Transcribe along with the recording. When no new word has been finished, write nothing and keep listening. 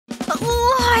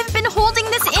been holding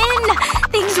this in?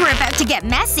 Things were about to get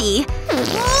messy.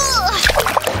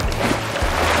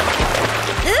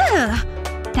 Ugh.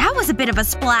 That was a bit of a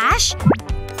splash.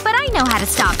 But I know how to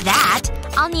stop that.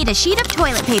 I'll need a sheet of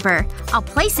toilet paper. I'll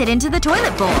place it into the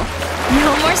toilet bowl.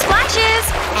 No more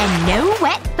splashes! And no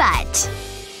wet butt.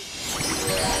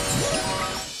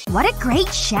 What a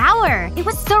great shower! It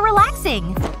was so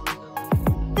relaxing.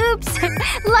 Oops.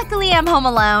 Luckily I'm home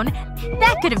alone.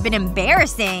 That could have been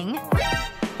embarrassing.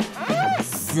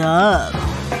 Sup?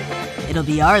 It'll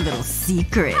be our little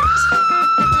secret.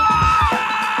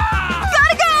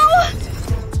 Gotta go!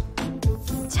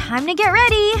 Time to get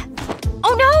ready.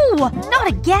 Oh no! Not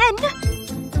again!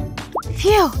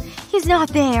 Phew. He's not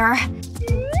there.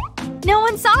 No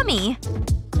one saw me.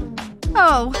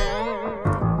 Oh.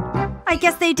 I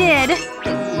guess they did.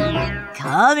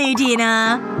 Call me,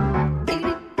 Tina.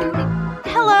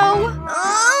 Hello?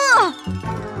 Ugh!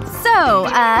 So,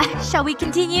 shall we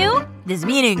continue? This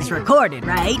meeting's recorded,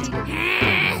 right?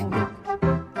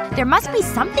 There must be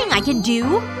something I can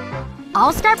do.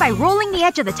 I'll start by rolling the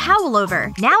edge of the towel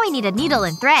over. Now I need a needle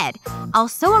and thread. I'll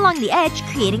sew along the edge,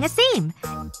 creating a seam.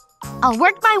 I'll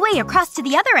work my way across to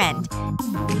the other end.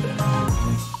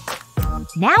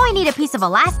 Now I need a piece of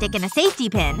elastic and a safety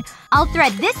pin. I'll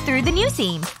thread this through the new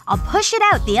seam. I'll push it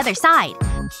out the other side.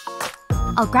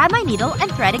 I'll grab my needle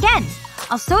and thread again.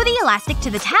 I'll sew the elastic to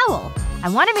the towel. I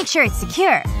want to make sure it's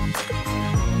secure.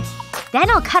 Then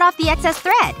I'll cut off the excess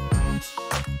thread.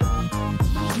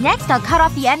 Next I'll cut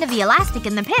off the end of the elastic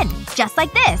and the pin, just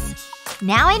like this.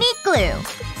 Now I need glue.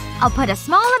 I'll put a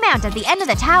small amount at the end of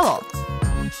the towel.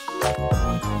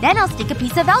 Then I'll stick a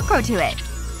piece of Velcro to it.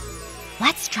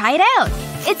 Let's try it out.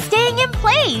 It's staying in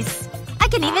place! I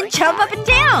can even jump up and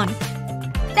down!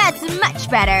 That's much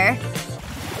better.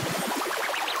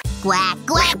 Quack,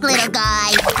 quack, little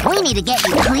guy. We need to get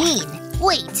you clean.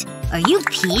 Wait, are you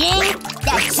peeing?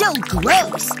 That's so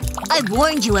gross. I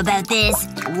warned you about this.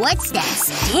 What's that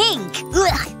stink?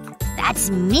 Ugh. That's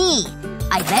me.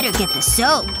 I better get the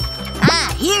soap.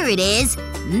 Ah, here it is.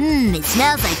 It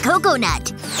smells like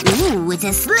coconut. Ooh, it's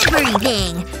a slippery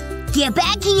thing. Get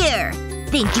back here.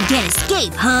 Think you can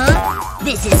escape, huh?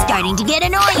 This is starting to get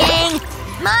annoying.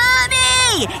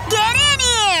 Mommy! Get in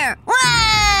here!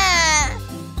 Wah!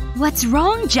 What's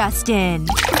wrong, Justin?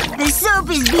 The soap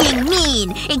is being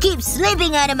mean. It keeps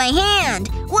slipping out of my hand.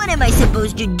 What am I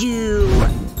supposed to do?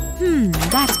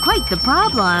 That's quite the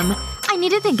problem. I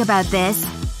need to think about this.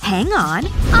 Hang on.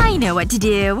 I know what to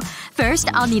do. First,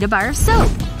 I'll need a bar of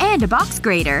soap. And a box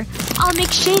grater. I'll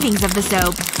make shavings of the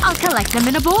soap. I'll collect them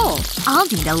in a bowl. I'll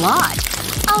need a lot.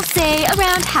 I'll say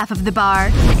around half of the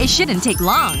bar. It shouldn't take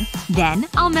long. Then,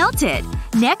 I'll melt it.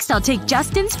 Next, I'll take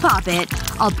Justin's poppet.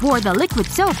 I'll pour the liquid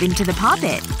soap into the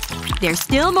poppet. There's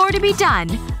still more to be done.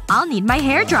 I'll need my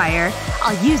hairdryer.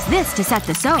 I'll use this to set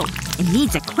the soap. It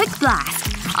needs a quick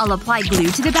blast. I'll apply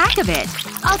glue to the back of it.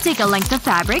 I'll take a length of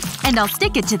fabric, and I'll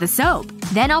stick it to the soap.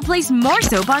 Then I'll place more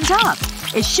soap on top.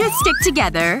 It should stick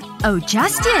together. Oh,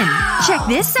 Justin! Check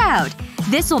this out!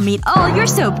 This will meet all your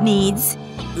soap needs.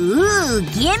 Ooh,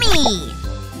 gimme!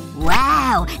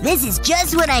 Wow, this is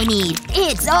just what I need.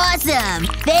 It's awesome!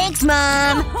 Thanks,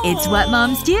 Mom! It's what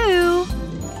moms do.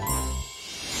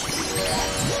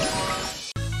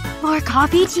 More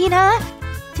coffee, Tina?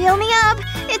 Fill me up.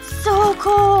 It's so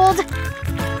cold.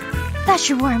 That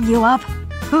should warm you up.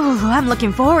 Ooh, I'm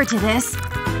looking forward to this.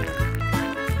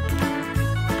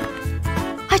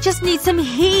 I just need some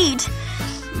heat.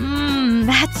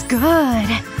 That's good.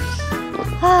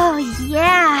 Oh,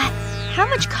 yeah. How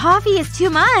much coffee is too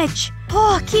much?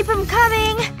 Oh, keep them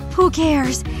coming. Who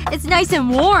cares? It's nice and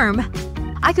warm.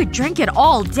 I could drink it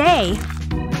all day.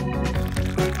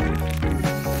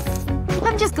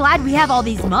 I'm just glad we have all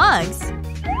these mugs.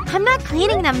 I'm not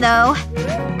cleaning them, though.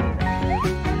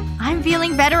 I'm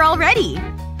feeling better already.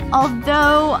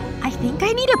 Although, I think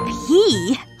I need a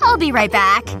pee. I'll be right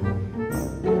back.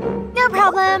 No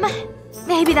problem.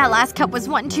 Maybe that last cup was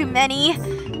one too many.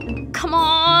 Come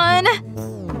on.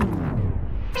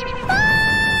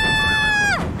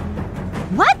 Ah!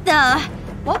 What the?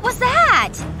 What was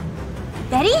that?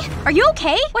 Betty? Are you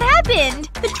okay? What happened?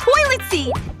 The toilet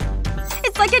seat!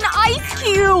 It's like an ice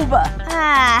cube!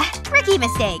 Rookie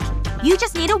mistake. You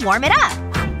just need to warm it up.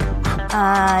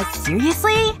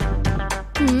 Seriously?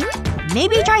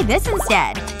 Maybe try this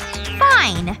instead.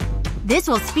 Fine. This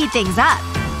will speed things up.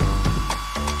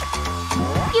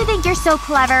 You think you're so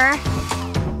clever?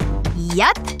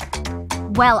 Yup.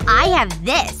 Well, I have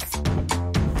this.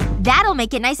 That'll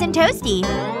make it nice and toasty.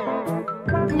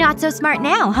 Not so smart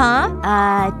now,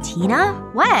 huh? Tina?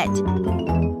 What?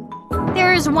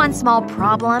 There's one small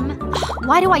problem.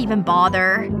 Why do I even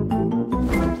bother?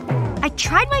 I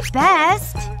tried my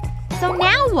best. So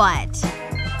now what?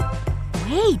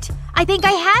 Wait. I think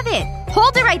I have it.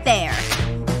 Hold it right there.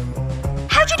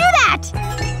 How'd you do that?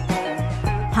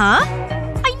 Huh?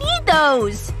 I need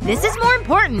those. This is more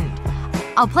important.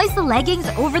 I'll place the leggings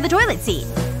over the toilet seat.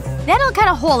 Then I'll cut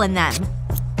a hole in them.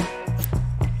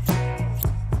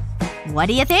 What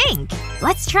do you think?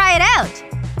 Let's try it out.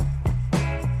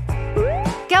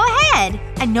 Go ahead.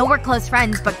 I know we're close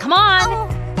friends, but come on.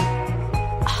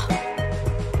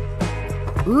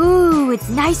 Ooh, it's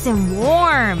nice and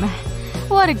warm.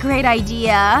 What a great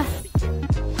idea.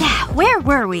 Yeah, where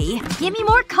were we? Give me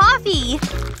more coffee.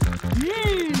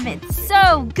 It's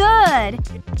so good.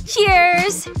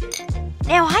 Cheers.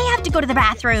 Now I have to go to the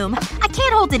bathroom. I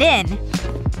can't hold it in.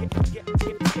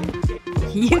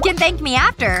 You can thank me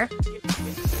after.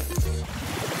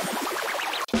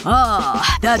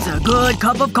 Ah, that's a good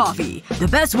cup of coffee. The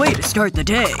best way to start the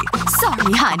day.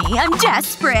 Sorry, honey. I'm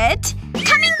desperate.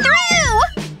 Coming through!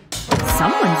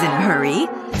 Someone's in a hurry.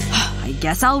 I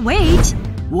guess I'll wait.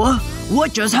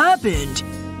 What just happened?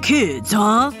 Kids,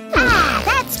 huh? Ah,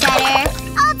 that's better.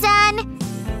 All done.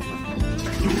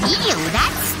 Ew,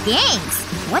 that stinks.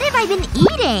 What have I been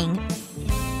eating?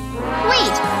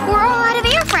 Wait, we're all out of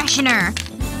air freshener.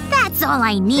 That's all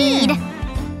I need.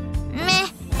 Meh,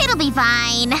 it'll be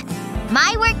fine.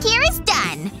 My work here is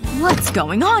done. What's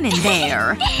going on in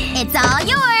there? It's all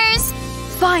yours.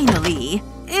 Finally.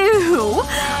 Ew.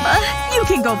 You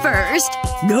can go first.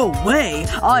 No way.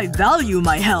 I value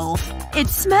my health. It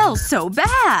smells so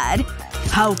bad.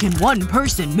 How can one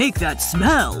person make that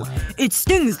smell? It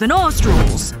stings the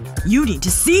nostrils. You need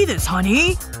to see this,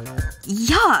 honey.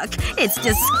 Yuck. It's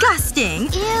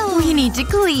disgusting. Ew. We need to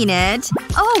clean it.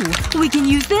 Oh, we can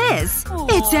use this.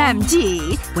 It's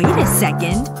empty. Wait a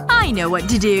second. I know what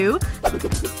to do.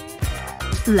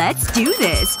 Let's do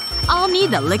this. I'll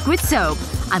need the liquid soap.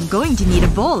 I'm going to need a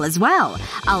bowl as well.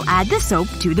 I'll add the soap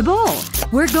to the bowl.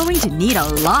 We're going to need a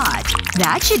lot.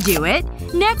 That should do it.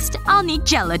 Next, I'll need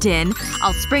gelatin.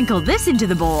 I'll sprinkle this into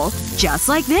the bowl. Just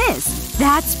like this.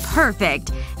 That's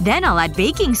perfect. Then I'll add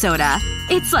baking soda.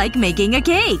 It's like making a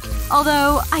cake.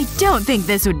 Although, I don't think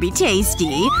this would be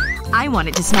tasty. I want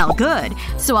it to smell good,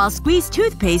 so I'll squeeze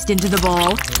toothpaste into the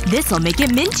bowl. This'll make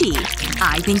it minty.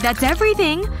 I think that's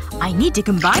everything. I need to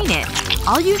combine it.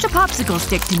 I'll use a popsicle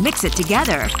stick to mix it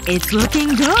together. It's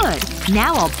looking good.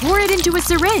 Now I'll pour it into a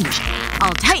syringe.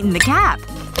 I'll tighten the cap.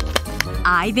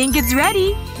 I think it's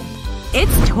ready.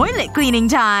 It's toilet cleaning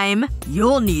time.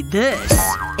 You'll need this.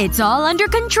 It's all under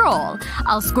control.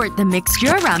 I'll squirt the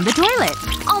mixture around the toilet.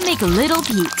 I'll make little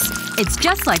peaks. It's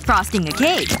just like frosting a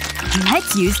cake.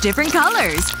 Let's use different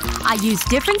colors. I use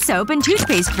different soap and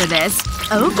toothpaste for this.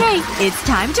 Okay, it's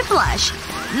time to flush.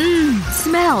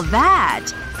 Smell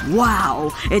that.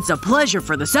 Wow. It's a pleasure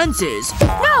for the senses.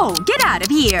 No! Get out of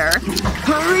here!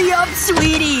 Hurry up,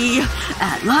 sweetie!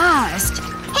 At last.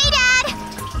 Hey,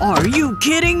 Dad! Are you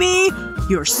kidding me?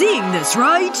 You're seeing this,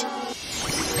 right?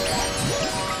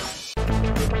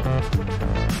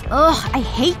 Ugh, I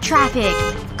hate traffic.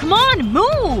 Come on,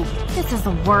 move! This is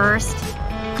the worst.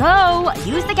 Go!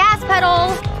 Use the gas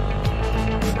pedal!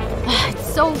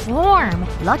 It's so warm.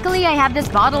 Luckily I have this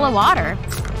bottle of water.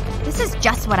 This is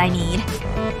just what I need.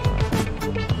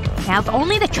 Now if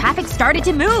only the traffic started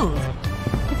to move.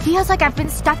 It feels like I've been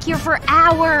stuck here for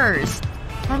hours.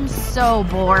 I'm so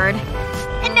bored.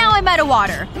 And now I'm out of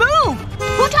water. Move!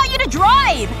 Who taught you to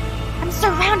drive? I'm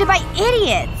surrounded by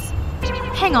idiots.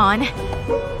 Hang on.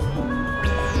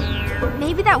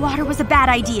 Maybe that water was a bad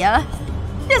idea.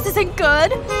 This isn't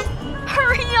good.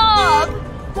 Hurry up!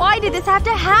 Why did this have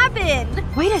to happen?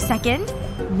 Wait a second.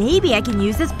 Maybe I can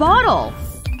use this bottle.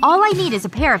 All I need is a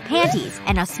pair of panties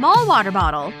and a small water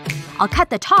bottle. I'll cut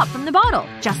the top from the bottle,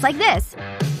 just like this.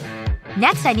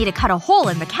 Next I need to cut a hole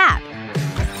in the cap.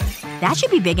 That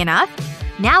should be big enough.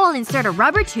 Now I'll insert a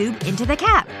rubber tube into the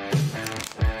cap.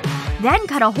 Then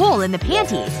cut a hole in the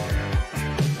panties.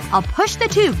 I'll push the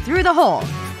tube through the hole.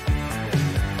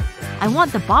 I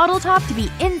want the bottle top to be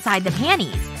inside the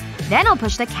panties. Then I'll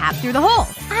push the cap through the hole.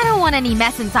 I don't want any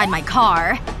mess inside my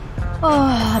car.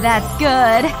 Oh, that's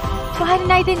good. Why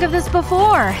didn't I think of this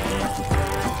before?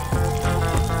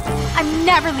 I'm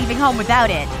never leaving home without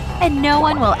it. And no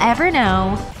one will ever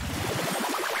know.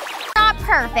 Not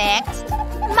perfect.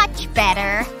 Much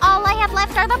better. All I have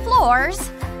left are the floors.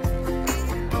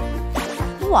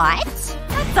 What?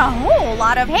 That's a whole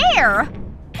lot of hair.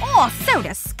 Oh, so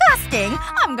disgusting.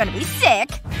 I'm gonna be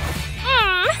sick.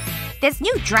 This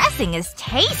new dressing is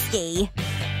tasty.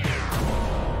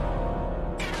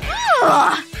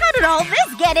 Ugh, how did all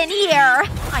this get in here?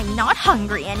 I'm not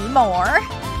hungry anymore.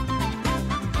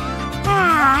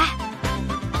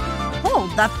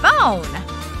 the phone.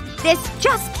 This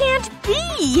just can't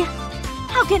be!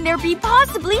 How can there be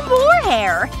possibly more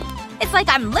hair? It's like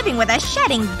I'm living with a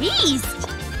shedding beast.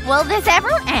 Will this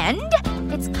ever end?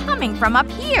 It's coming from up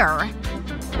here.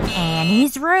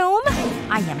 Annie's room?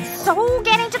 I am so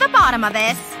getting to the bottom of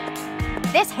this.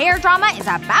 This hair drama is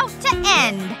about to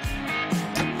end.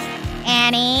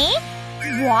 Annie?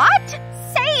 What?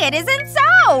 Say it isn't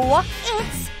so!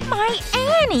 It's my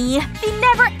Annie, the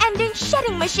never-ending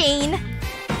shedding machine.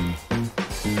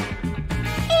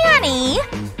 Annie!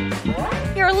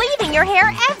 You're leaving your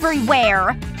hair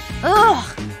everywhere. Ugh.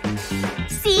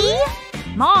 See?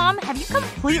 Mom, have you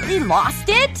completely lost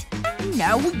it?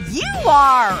 No, you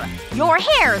are! Your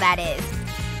hair, that is.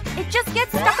 It just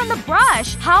gets stuck on the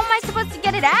brush. How am I supposed to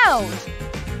get it out?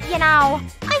 You know,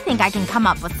 I think I can come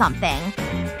up with something.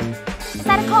 Is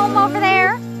that a comb over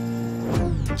there?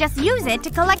 Just use it to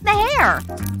collect the hair.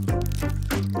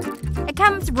 It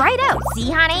comes right out,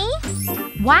 see, honey?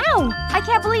 Wow! I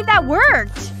can't believe that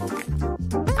worked!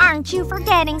 Aren't you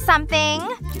forgetting something?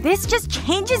 This just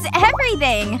changes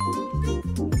everything!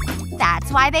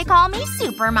 That's why they call me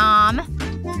Supermom.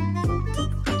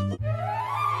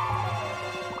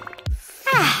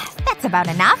 That's about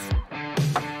enough.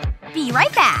 Be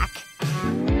right back.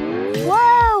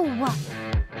 Whoa!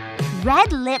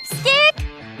 Red lipstick?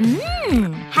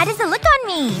 How does it look on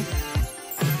me?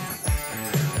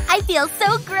 I feel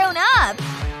so grown up.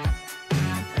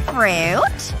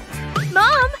 Fruit?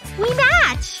 Mom, we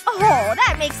match! Oh,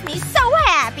 that makes me so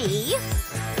happy.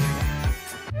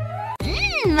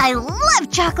 I love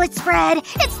chocolate spread!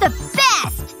 It's the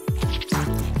best!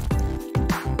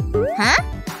 Huh?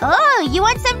 Oh, you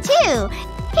want some too!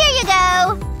 Here you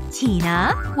go!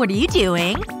 Tina, what are you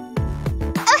doing?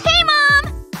 Oh, hey, Mom!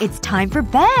 It's time for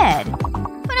bed.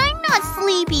 But I'm not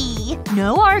sleepy.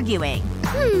 No arguing.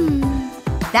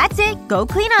 That's it. Go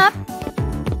clean up.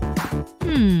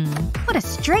 What a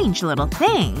strange little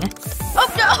thing. Oh,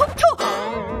 no!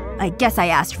 I guess I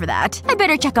asked for that. I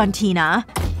better check on Tina.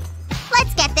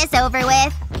 Let's get this over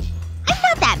with. I'm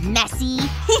not that messy.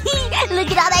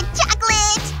 Look at all that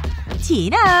chocolate!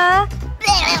 Tina!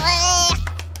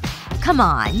 Come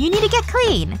on, you need to get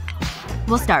clean.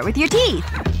 We'll start with your teeth.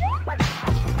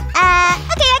 Okay,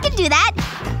 I can do that.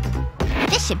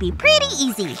 This should be pretty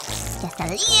easy. Just a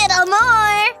little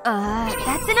more.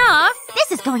 That's enough.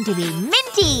 This is going to be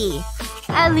minty.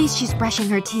 At least she's brushing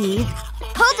her teeth.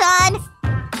 Hold on.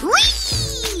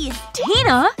 Whee!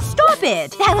 Tina, stop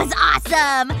it! That was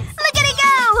awesome! Look at it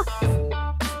go!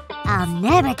 I'll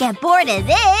never get bored of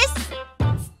this.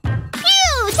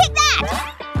 Pew! Take that!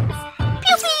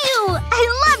 Pew pew!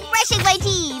 I love brushing my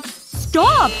teeth!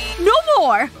 Stop! No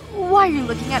more! Why are you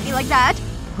looking at me like that?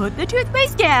 Put the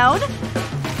toothpaste down.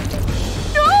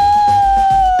 No!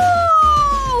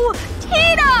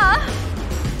 Tina!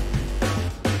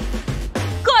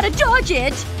 Gotta dodge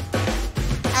it!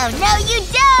 Oh no, you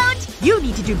don't! You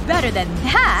need to do better than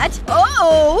that.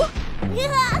 Uh-oh! You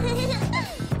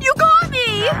got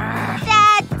me!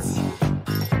 That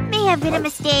may have been a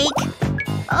mistake.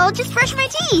 I'll just brush my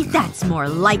teeth. That's more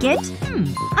like it.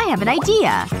 I have an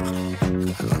idea.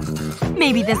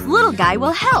 Maybe this little guy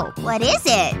will help. What is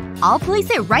it? I'll place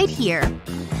it right here.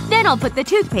 Then I'll put the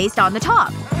toothpaste on the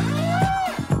top.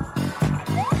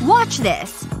 Watch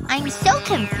this. I'm so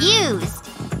confused.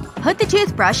 Put the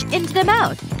toothbrush into the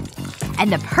mouth.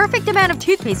 And the perfect amount of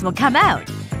toothpaste will come out.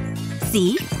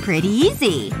 See? Pretty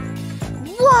easy.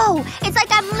 Whoa! It's like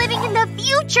I'm living in the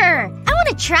future! I want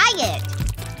to try it.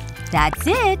 That's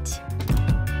it.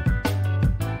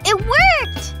 It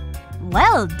worked!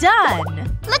 Well done.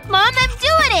 Look, Mom, I'm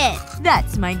doing it!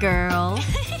 That's my girl.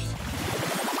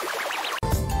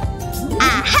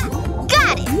 Aha!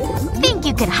 Got it! Think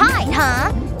you can hide,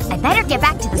 huh? I better get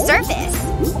back to the surface.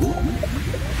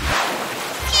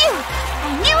 Phew! I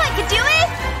knew I could do it!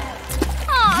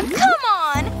 Aw, come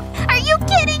on! Are you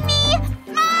kidding me?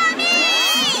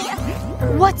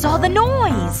 Mommy! What's all the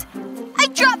noise? I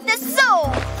dropped the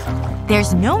soap!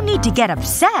 There's no need to get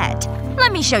upset.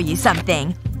 Let me show you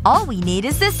something. All we need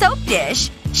is the soap dish.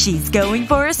 She's going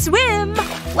for a swim.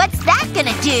 What's that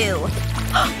gonna do?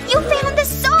 You found the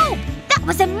soap! That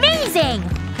was amazing!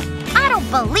 I don't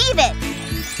believe it!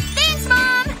 Thanks,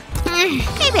 Mom!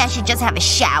 Maybe I should just have a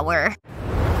shower.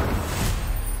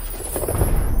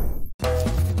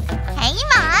 Hey,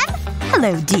 Mom!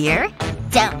 Hello, dear.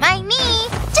 Don't mind me.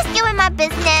 Just doing my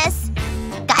business.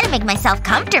 Gotta make myself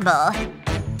comfortable.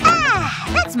 Ah,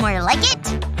 that's more like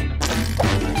it.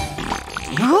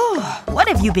 Oh, what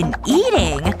have you been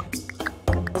eating?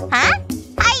 Huh?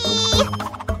 Hi!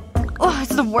 Oh,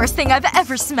 it's the worst thing I've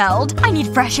ever smelled. I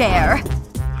need fresh air.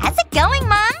 How's it going,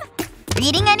 Mom?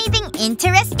 reading anything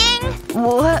interesting?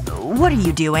 What are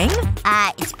you doing?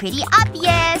 It's pretty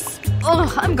obvious.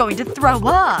 Ugh, I'm going to throw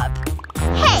up.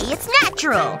 Hey, it's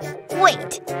natural.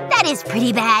 Wait. That is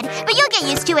pretty bad, but you'll get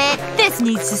used to it. This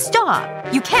needs to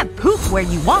stop. You can't poop where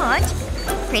you want.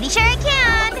 Pretty sure I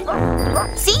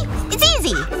can. See? It's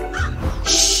easy.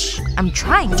 Shh. I'm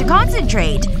trying to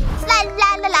concentrate. La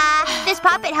la la la. This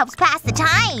puppet helps pass the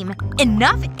time.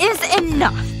 Enough is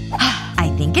enough.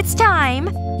 I think it's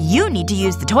time. You need to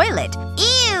use the toilet.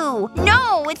 Ew.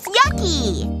 No, it's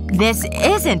yucky. This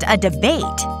isn't a debate.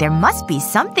 There must be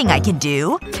something I can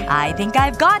do. I think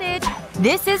I've got it.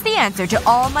 This is the answer to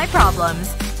all my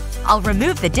problems. I'll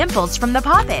remove the dimples from the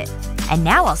poppet. And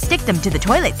now I'll stick them to the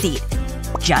toilet seat.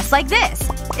 Just like this.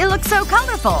 It looks so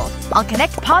colorful. I'll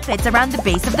connect poppets around the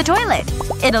base of the toilet.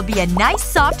 It'll be a nice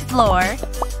soft floor.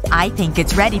 I think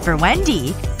it's ready for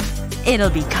Wendy.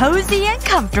 It'll be cozy and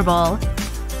comfortable.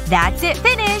 That's it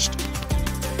finished.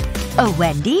 Oh,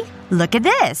 Wendy, look at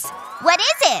this. What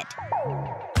is it?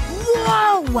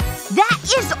 Whoa! That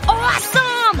is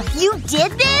awesome! You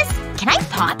did this? Can I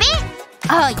pop it?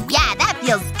 Oh yeah, that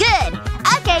feels good.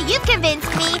 Okay, you've convinced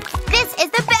me. This is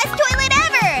the best toilet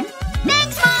ever!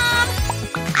 Thanks, Mom!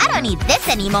 I don't need this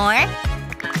anymore.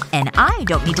 And I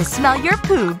don't need to smell your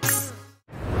poops.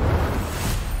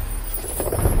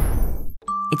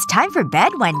 It's time for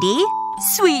bed, Wendy.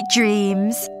 Sweet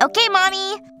dreams. Okay,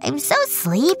 Mommy. I'm so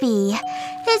sleepy.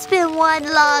 It's been one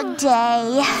long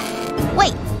day.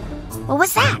 Wait. What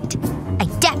was that? I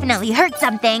definitely heard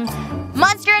something.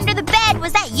 Monster under the bed,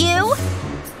 was that you?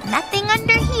 Nothing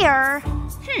under here.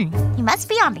 You must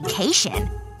be on vacation.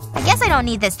 I guess I don't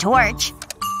need this torch.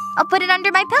 I'll put it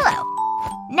under my pillow.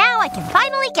 Now I can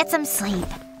finally get some sleep.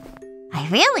 I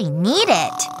really need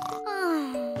it.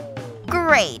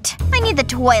 Great. I need the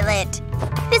toilet.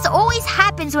 This always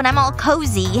happens when I'm all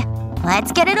cozy.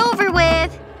 Let's get it over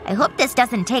with. I hope this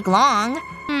doesn't take long.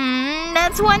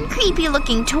 That's one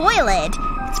creepy-looking toilet.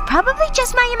 It's probably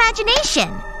just my imagination.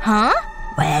 Huh?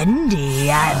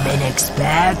 Wendy, I've been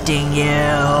expecting you.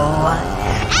 Ah!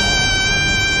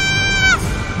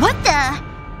 What the?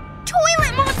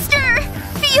 Toilet monster!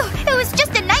 Phew, it was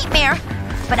just a nightmare.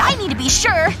 But I need to be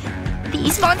sure.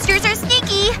 These monsters are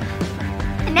sneaky.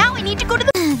 And now I need to go to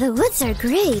the… The woods are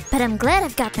great, but I'm glad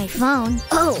I've got my phone.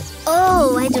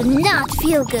 Oh, I do not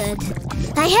feel good.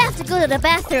 I have to go to the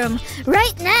bathroom.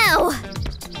 Right now!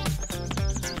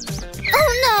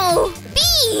 Oh no!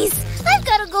 Bees! I've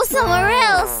gotta go somewhere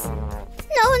else!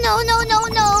 No.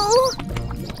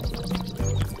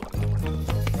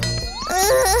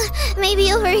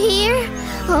 Maybe over here?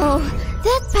 Oh,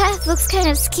 that path looks kind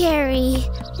of scary.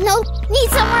 Nope, need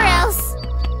somewhere else.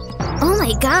 Oh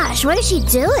my gosh, what is she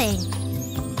doing?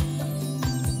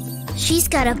 She's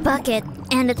got a bucket,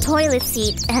 and a toilet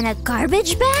seat, and a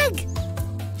garbage bag?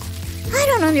 I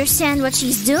don't understand what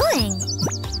she's doing.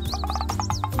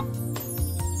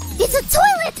 It's a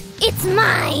toilet! It's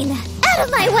mine! Out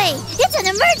of my way! It's an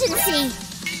emergency!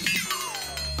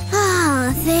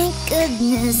 Oh, thank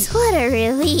goodness. What a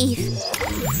relief.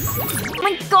 Oh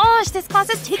my gosh, this class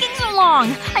is taking so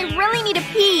long. I really need to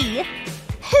pee.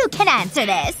 Who can answer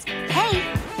this? Hey.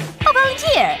 A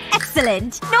volunteer.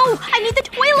 Excellent. No, I need the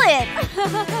toilet.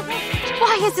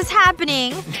 Why is this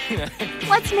happening?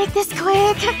 Let's make this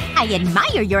quick. I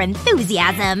admire your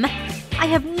enthusiasm. I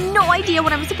have no idea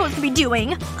what I'm supposed to be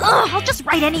doing. Ugh, I'll just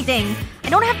write anything. I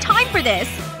don't have time for this.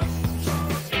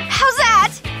 How's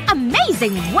that?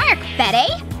 Amazing work,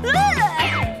 Betty!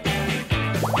 Ugh.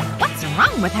 What's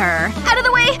wrong with her? Out of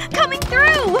the way! Coming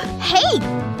through! Hey!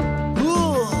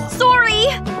 Sorry!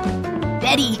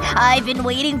 Betty, I've been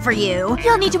waiting for you.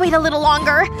 You'll need to wait a little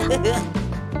longer.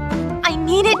 I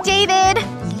need it, David!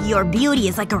 Your beauty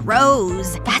is like a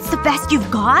rose. That's the best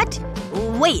you've got?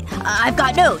 Wait, I've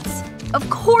got notes. Of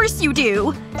course you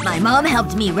do. My mom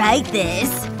helped me write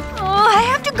this. Oh, I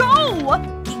have to go!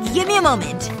 Give me a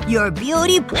moment. Your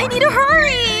beauty… I need to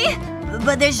hurry!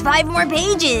 But there's 5 more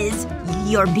pages.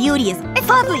 Your beauty is… It's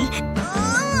lovely.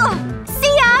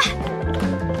 See ya!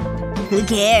 Who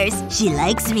cares? She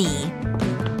likes me.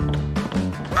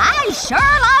 I sure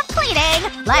love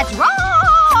cleaning! Let's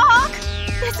rock!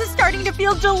 This is starting to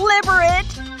feel deliberate.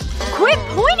 Quit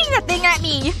pointing the thing at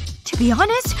me! To be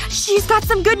honest, she's got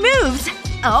some good moves.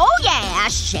 Oh yeah,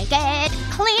 shake it,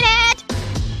 clean it.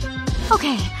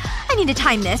 Okay, I need to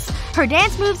time this. Her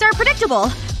dance moves are predictable.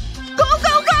 Go,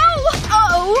 go, go!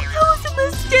 Uh-oh, that was a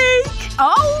mistake.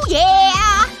 Oh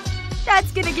yeah!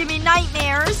 That's gonna give me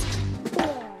nightmares.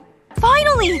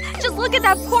 Finally! Just look at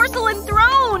that porcelain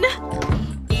throne!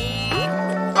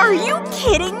 Are you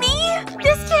kidding me?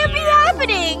 This can't be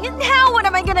happening! Now what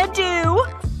am I gonna do?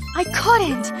 I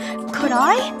couldn't. Could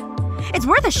I? It's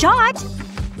worth a shot.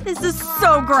 This is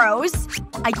so gross.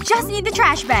 I just need the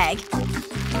trash bag.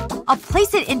 I'll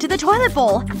place it into the toilet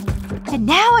bowl. And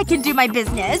now I can do my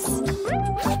business.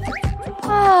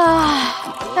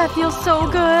 Ah, that feels so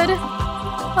good.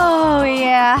 Oh,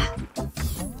 yeah.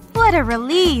 What a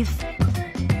relief.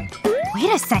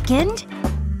 Wait a second.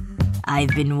 I've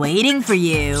been waiting for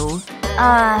you.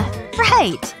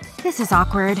 Right. This is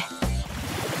awkward.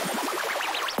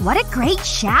 What a great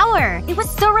shower. It was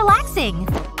so relaxing.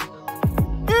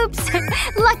 Oops.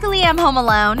 Luckily I'm home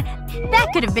alone.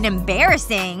 That could have been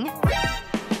embarrassing.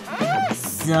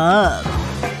 Sup?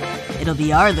 It'll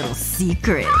be our little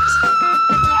secret.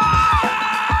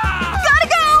 Gotta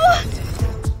go!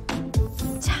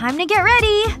 Time to get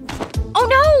ready. Oh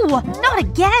no! Not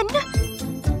again!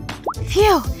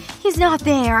 Phew. He's not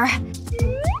there.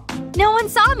 No one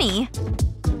saw me.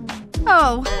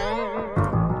 Oh.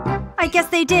 I guess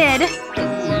they did.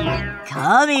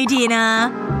 Call me,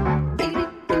 Tina.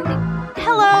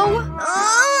 Hello?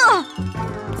 Ugh.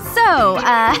 So,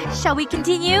 shall we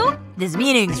continue? This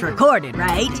meeting's recorded,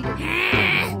 right?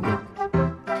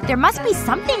 There must be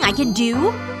something I can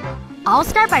do. I'll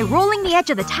start by rolling the edge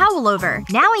of the towel over.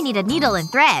 Now I need a needle and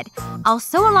thread. I'll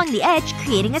sew along the edge,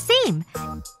 creating a seam.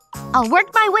 I'll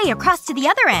work my way across to the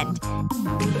other end.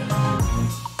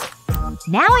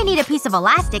 Now I need a piece of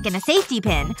elastic and a safety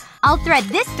pin. I'll thread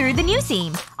this through the new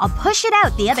seam. I'll push it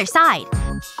out the other side.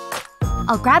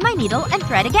 I'll grab my needle and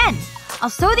thread again. I'll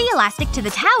sew the elastic to the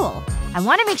towel. I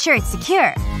want to make sure it's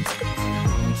secure.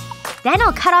 Then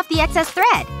I'll cut off the excess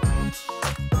thread.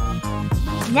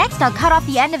 Next I'll cut off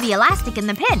the end of the elastic in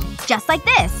the pin, just like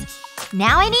this.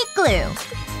 Now I need glue.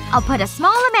 I'll put a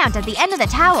small amount at the end of the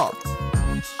towel.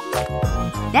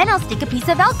 Then I'll stick a piece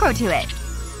of Velcro to it.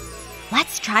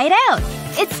 Let's try it out.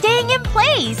 It's staying in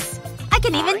place! I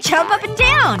can even jump up and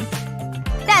down!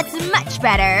 That's much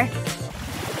better.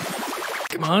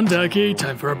 Come on, Ducky.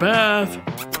 Time for a bath.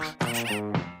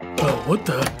 Oh, what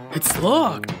the? It's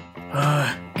locked.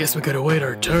 Guess we gotta wait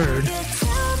our turn.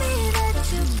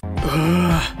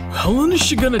 How long is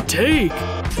she gonna take?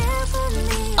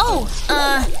 Oh,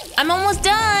 I'm almost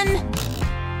done.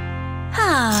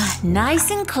 Ah,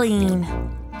 nice and clean.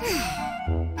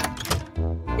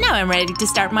 Now I'm ready to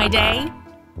start my day.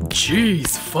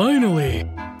 Jeez, finally.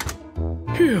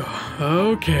 Phew.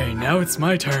 Okay, now it's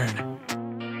my turn.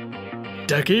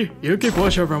 Ducky, you keep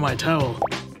watch over my towel.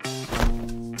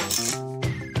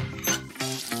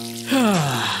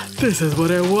 Ah, this is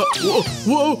what I want. Whoa,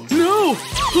 whoa, no!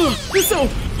 So,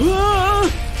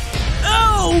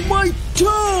 ow, my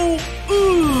toe!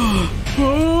 Oh,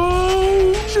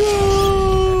 no!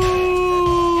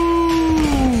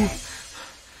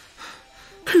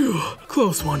 Phew,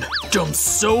 close one. Dumb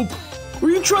soap. Were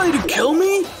you trying to kill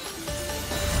me?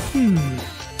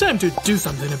 Time to do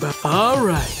something about.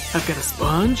 Alright, I've got a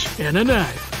sponge and a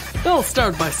knife. I'll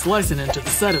start by slicing into the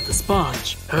side of the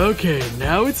sponge. Okay,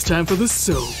 now it's time for the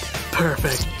soap.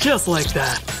 Perfect, just like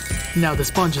that. Now the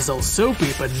sponge is all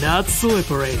soapy but not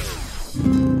slippery.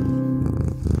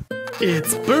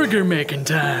 It's burger making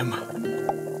time.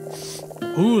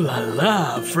 Ooh la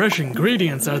la, fresh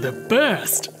ingredients are the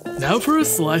best. Now for a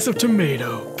slice of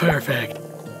tomato. Perfect.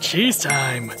 Cheese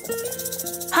time.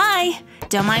 Hi.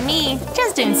 Don't mind me.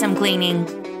 Just doing some cleaning.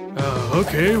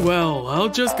 Okay, well, I'll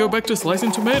just go back to slicing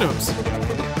tomatoes.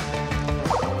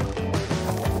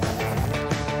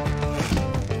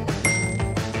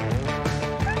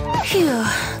 Phew.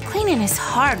 Cleaning is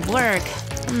hard work.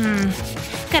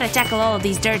 Gotta tackle all of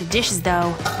these dirty dishes,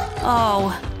 though.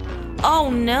 Oh. Oh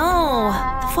no.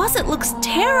 The faucet looks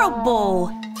terrible.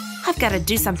 I've gotta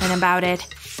do something about it.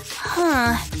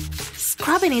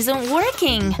 Scrubbing isn't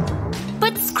working.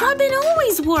 But scrubbing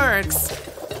always works.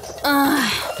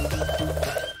 Have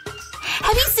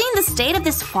you seen the state of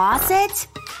this faucet?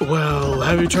 Well,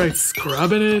 have you tried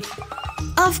scrubbing it?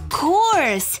 Of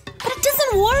course. But it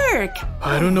doesn't work.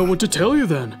 I don't know what to tell you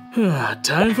then.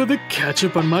 Time for the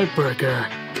ketchup on my burger.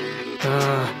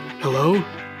 Hello?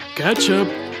 Ketchup?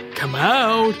 Come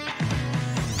out!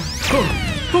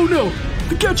 Oh no!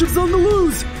 The ketchup's on the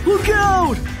loose! Look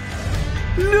out!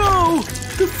 No!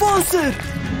 The faucet!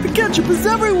 The ketchup is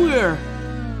everywhere!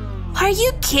 Are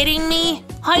you kidding me?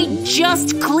 I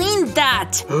just cleaned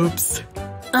that! Oops.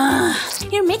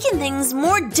 You're making things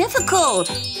more difficult.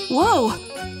 Whoa!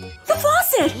 The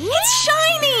faucet! It's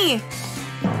shiny!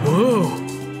 Whoa!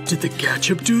 Did the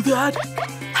ketchup do that?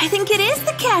 I think it is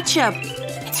the ketchup.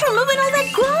 It's removing all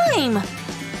that grime.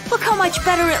 Look how much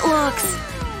better it looks.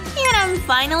 And I'm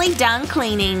finally done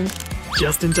cleaning.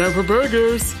 Just in time for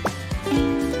burgers.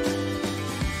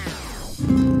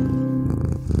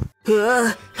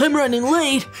 I'm running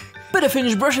late. Better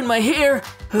finish brushing my hair.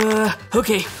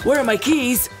 Okay, where are my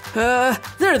keys?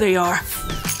 There they are.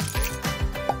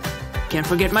 Can't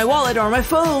forget my wallet or my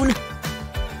phone.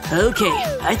 Okay,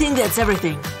 I think that's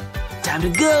everything. Time to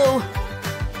go.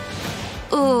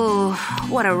 Ooh,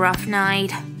 what a rough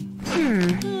night.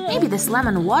 Maybe this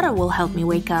lemon water will help me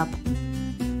wake up.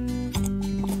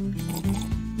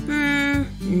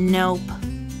 Nope.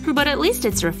 But at least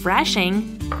it's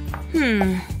refreshing.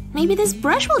 Maybe this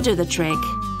brush will do the trick.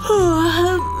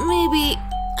 Maybe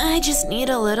I just need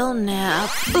a little nap.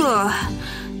 Ugh,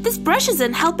 this brush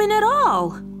isn't helping at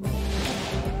all.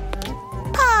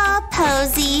 Aw,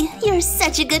 Posy, you're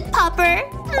such a good popper.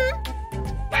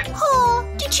 Oh,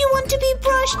 did you want to be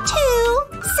brushed too?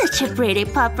 Such a pretty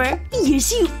popper.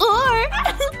 Yes, you are.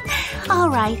 All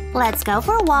right, let's go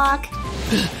for a walk.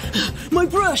 My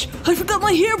brush! I forgot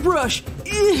my hairbrush!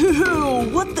 Ew!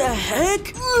 What the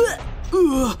heck?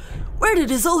 Ugh. Where did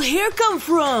his old hair come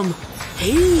from?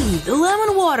 Hey, the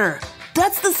lemon water!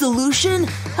 That's the solution!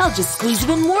 I'll just squeeze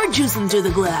even more juice into the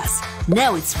glass.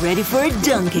 Now it's ready for a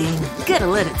dunking. Gotta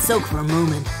let it soak for a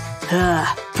moment.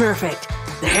 Ah, perfect.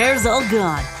 The hair's all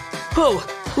gone. Oh,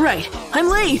 right. I'm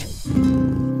late!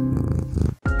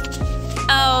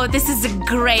 Oh, this is a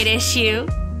great issue.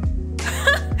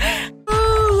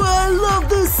 Oh, I love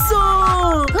this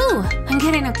song! Ooh, I'm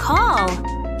getting a call.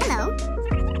 Hello.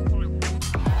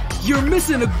 You're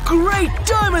missing a great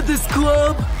time at this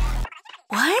club!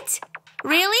 What?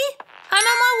 Really? I'm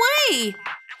on my way!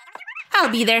 I'll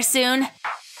be there soon.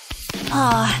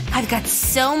 Oh, I've got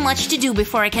so much to do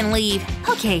before I can leave.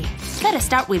 Okay, gotta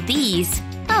start with these.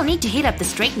 I'll need to heat up the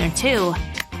straightener too.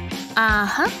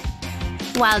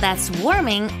 While that's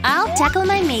warming, I'll tackle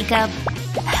my makeup.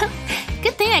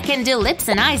 Good thing I can do lips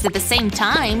and eyes at the same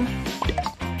time.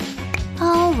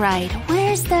 Alright,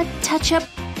 where's that touch-up?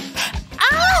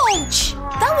 Ouch!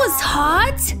 That was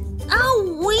hot!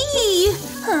 Ow-wee!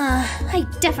 I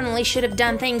definitely should have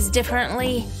done things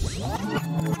differently.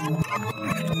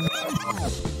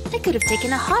 I could have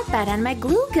taken a hot bath and my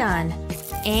glue gun.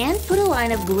 And put a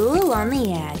line of glue along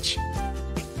the edge.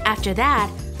 After that,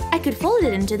 I could fold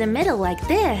it into the middle like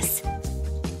this.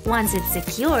 Once it's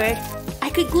secured, I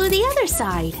could glue the other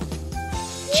side.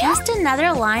 Just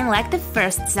another line like the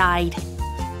first side.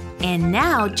 And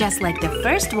now, just like the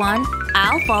first one,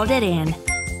 I'll fold it in.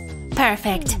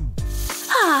 Perfect.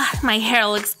 Ah, my hair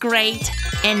looks great.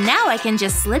 And now I can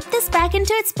just slip this back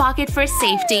into its pocket for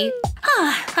safety.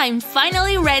 Ah, I'm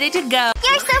finally ready to go.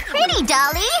 You're so pretty,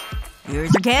 Dolly.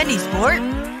 Here's your candy, sport.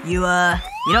 You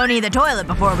don't need the toilet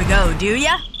before we go, do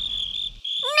ya?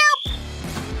 Nope.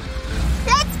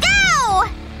 Let's go!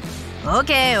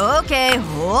 Okay,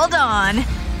 hold on.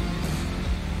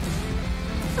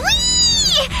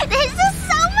 Whee! This is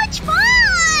so much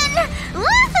fun!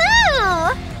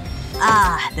 Woohoo!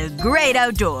 Ah, the great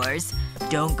outdoors.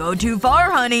 Don't go too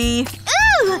far, honey.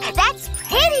 Ooh, that's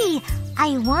pretty!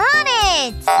 I want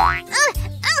it! Got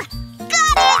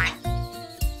it!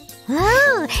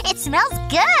 Ooh, it smells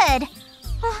good!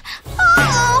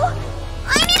 Oh!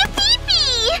 I need a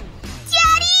pee-pee!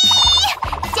 Daddy!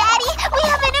 Daddy, we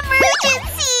have an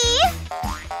emergency!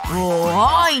 Oh,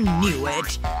 I knew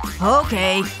it.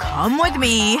 Okay, come with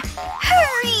me.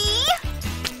 Hurry!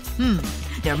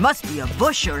 There must be a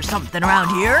bush or something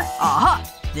around here. Aha!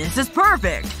 This is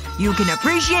perfect. You can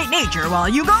appreciate nature while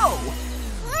you go.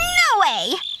 No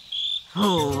way!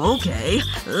 Oh, okay.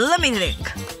 Let me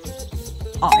think.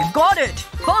 I've got it!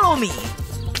 Follow me!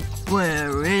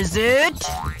 Where is it?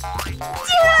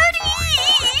 Daddy!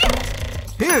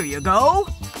 Here you go.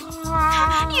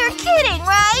 You're kidding,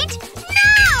 right?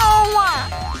 No!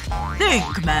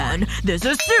 Think, man. This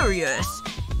is serious.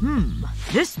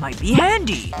 This might be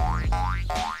handy.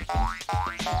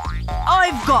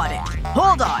 I've got it.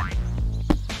 Hold on.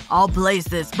 I'll place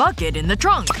this bucket in the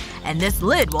trunk, and this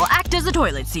lid will act as a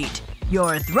toilet seat.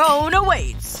 Your throne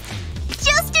awaits.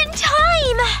 Just in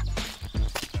time!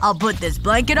 I'll put this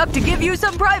blanket up to give you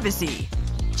some privacy.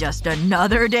 Just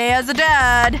another day as a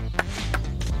dad.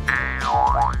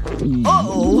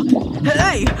 Uh-oh.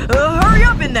 Hey! Hurry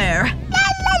up in there! La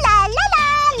la la la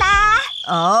la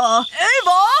la!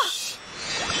 Ava!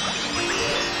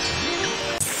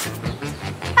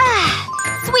 Ah,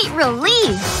 sweet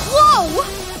relief. Whoa!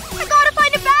 I gotta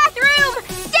find a bathroom!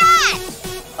 Dad!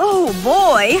 Oh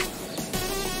boy.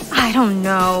 I don't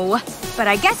know. But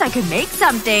I guess I could make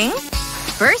something.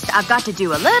 First, I've got to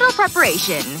do a little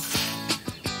preparation.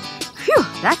 Phew,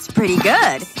 that's pretty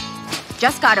good.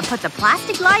 Just gotta put the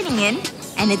plastic lining in,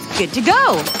 and it's good to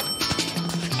go.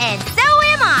 And so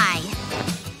am I.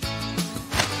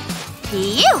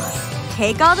 Phew!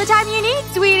 Take all the time you need,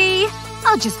 sweetie.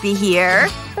 I'll just be here.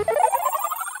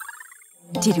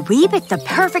 Did we pick the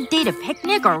perfect day to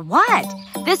picnic or what?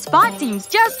 This spot seems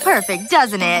just perfect,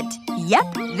 doesn't it?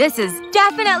 Yep, this is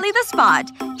definitely the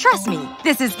spot. Trust me,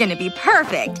 this is gonna be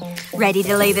perfect. Ready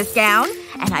to lay this down?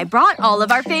 And I brought all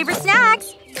of our favorite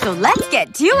snacks. So let's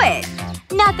get to it.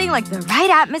 Nothing like the right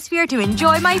atmosphere to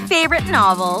enjoy my favorite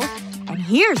novel. And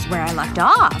here's where I left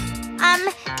off.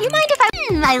 Do you mind if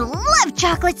I love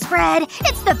chocolate spread.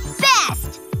 It's the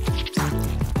best!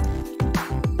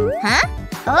 Huh?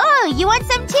 Oh, you want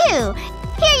some too.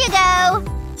 Here you go.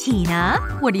 Tina,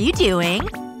 what are you doing?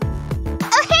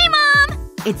 Oh, hey, Mom!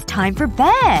 It's time for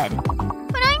bed.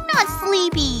 But I'm not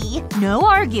sleepy. No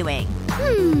arguing.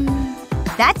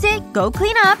 That's it. Go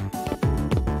clean up.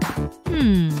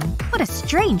 What a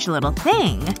strange little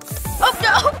thing. Oh,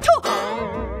 no!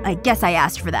 I guess I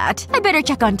asked for that. I better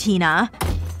check on Tina.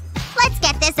 Let's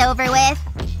get this over with.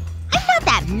 I'm not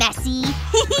that messy.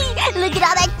 Look at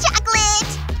all that chocolate!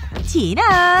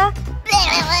 Tina!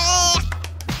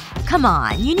 Come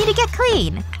on, you need to get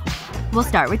clean. We'll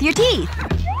start with your teeth.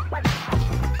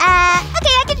 Okay,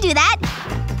 I can do that.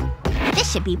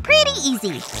 This should be pretty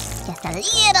easy. Just a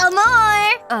little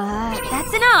more.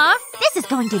 That's enough. This is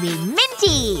going to be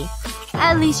minty.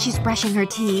 At least she's brushing her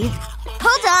teeth.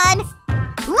 Hold on.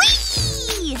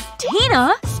 Whee!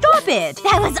 Tina, stop it!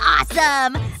 That was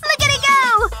awesome! Look at it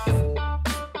go!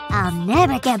 I'll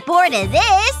never get bored of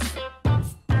this.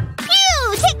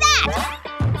 Pew! Take that!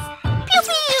 Pew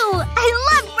pew! I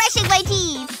love brushing my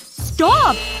teeth!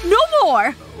 Stop! No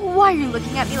more! Why are you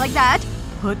looking at me like that?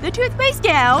 Put the toothpaste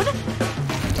down.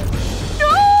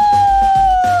 No!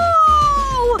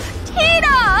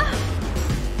 Tina!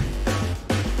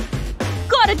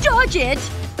 Gotta dodge it!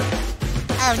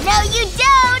 Oh no, you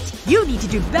don't! You need to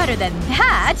do better than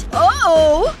that.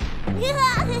 Uh-oh! You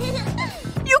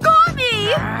got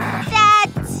me!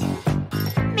 That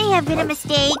may have been a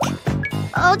mistake.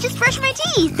 I'll just brush my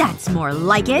teeth. That's more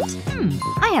like it.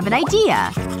 I have an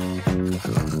idea.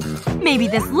 Maybe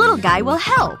this little guy will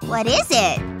help. What is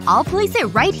it? I'll place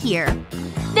it right here.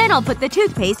 Then I'll put the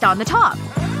toothpaste on the top.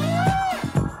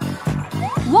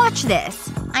 Watch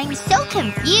this. I'm so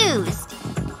confused.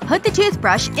 Put the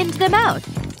toothbrush into the mouth.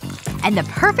 And the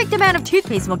perfect amount of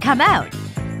toothpaste will come out.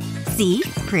 See?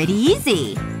 Pretty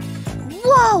easy.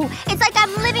 Whoa! It's like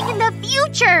I'm living in the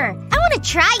future! I want to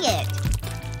try it.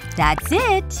 That's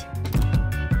it.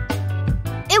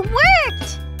 It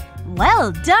worked!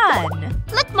 Well done.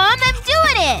 Look, Mom, I'm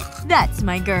doing it! That's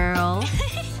my girl.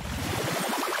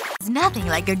 There's nothing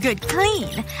like a good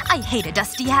clean. I hate a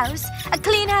dusty house. A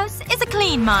clean house is a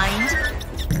clean mind.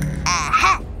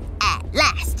 Aha! At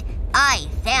last. I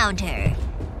found her.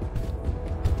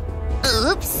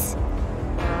 Oops.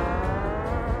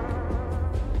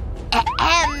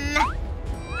 Ahem.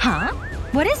 Huh?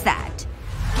 What is that?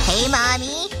 Hey,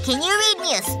 Mommy. Can you read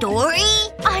me a story?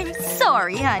 I'm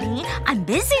sorry, honey. I'm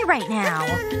busy right now.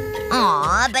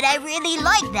 Aw, but I really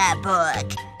like that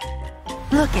book.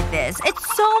 Look at this. It's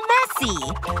so messy.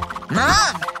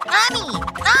 Mom! Mommy!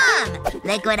 Mom!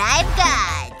 Look what I've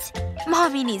got.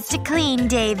 Mommy needs to clean,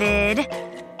 David.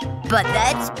 But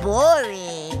that's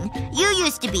boring. You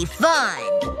used to be fun.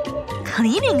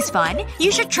 Cleaning's fun.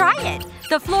 You should try it.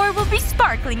 The floor will be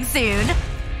sparkling soon.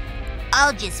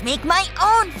 I'll just make my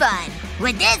own fun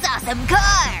with this awesome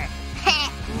car.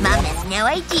 Mom has no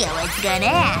idea what's gonna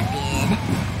happen.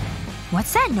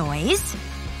 What's that noise?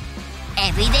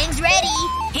 Everything's ready.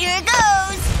 Here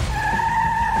goes.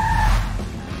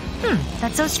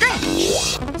 That's so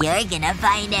strange. You're gonna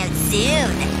find out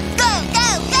soon. Go,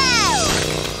 go, go!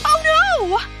 Oh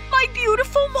no! My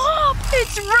beautiful mop!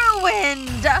 It's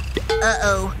ruined!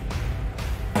 Uh-oh.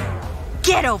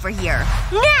 Get over here.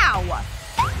 Now!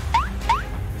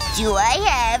 Do I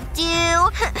have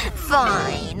to?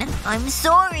 Fine. I'm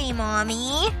sorry,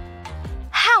 Mommy.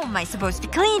 How am I supposed to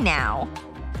clean now?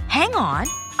 Hang on.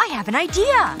 I have an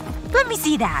idea. Let me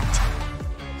see that.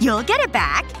 You'll get it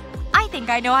back. I think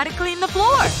I know how to clean the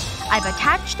floor. I've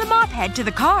attached the mop head to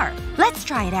the car. Let's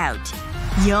try it out.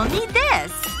 You'll need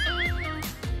this.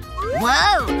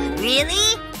 Whoa!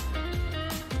 Really?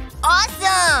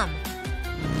 Awesome!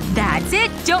 That's it.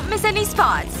 Don't miss any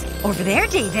spots. Over there,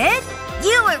 David.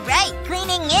 You were right.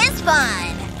 Cleaning is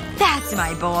fun. That's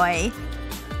my boy.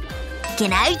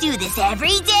 Can I do this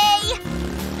every day?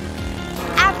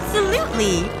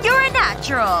 Absolutely. You're a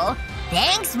natural.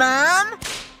 Thanks, Mom.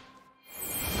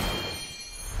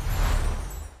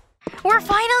 We're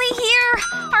finally here!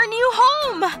 Our new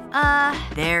home!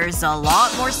 There's a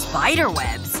lot more spider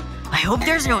webs. I hope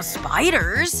there's no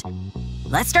spiders.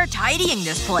 Let's start tidying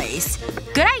this place.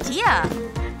 Good idea.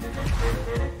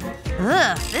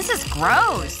 Ugh, this is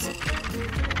gross.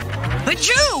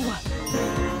 Achoo!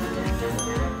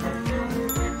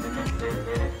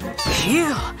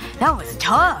 Phew, that was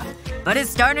tough. But it's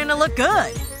starting to look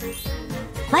good.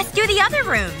 Let's do the other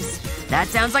rooms. That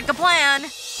sounds like a plan.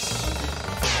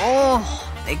 Oh,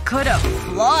 they could have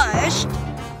flushed.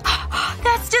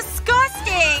 That's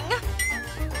disgusting!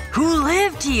 Who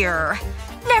lived here?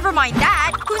 Never mind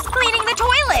that. Who's cleaning the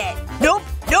toilet? Nope,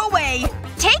 no way.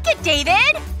 Take it,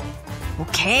 David!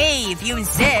 Okay, if you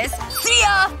insist. See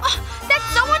ya! Oh,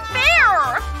 that's so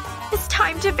unfair! It's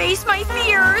time to face my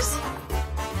fears.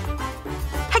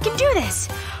 I can do this.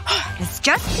 It's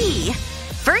just pee.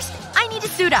 First, I need to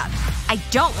suit up. I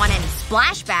don't want any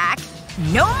splashback.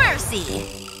 No mercy.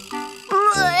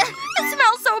 Ugh, it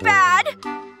smells so bad.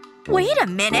 Wait a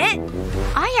minute.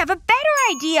 I have a better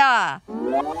idea.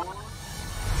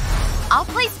 I'll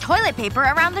place toilet paper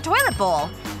around the toilet bowl.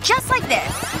 Just like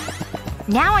this.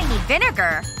 Now I need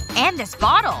vinegar. And this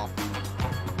bottle.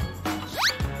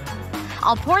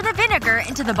 I'll pour the vinegar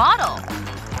into the bottle.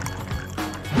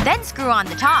 Then screw on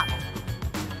the top.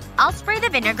 I'll spray the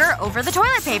vinegar over the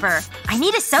toilet paper. I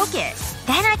need to soak it.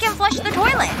 Then I can flush the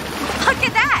toilet. Look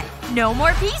at that! No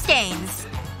more pee stains.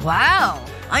 Wow.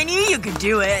 I knew you could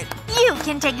do it. You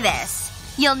can take this.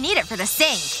 You'll need it for the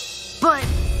sink. But…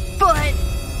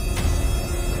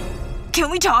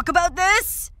 Can we talk about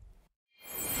this?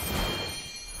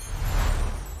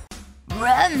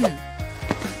 Brum.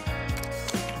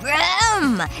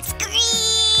 Brum.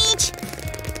 Screech.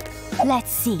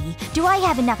 Let's see. Do I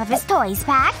have enough of his toys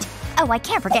packed? Oh, I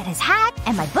can't forget his hat,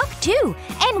 and my book too.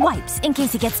 And wipes, in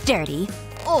case he gets dirty.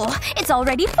 Oh, it's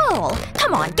already full.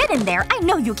 Come on, get in there. I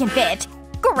know you can fit.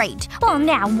 Great. Well,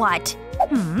 now what?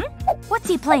 What's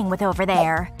he playing with over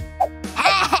there?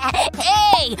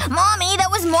 Hey! Mommy, that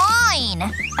was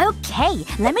mine! Okay,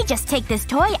 let me just take this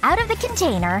toy out of the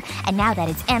container. And now that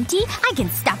it's empty, I can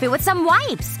stuff it with some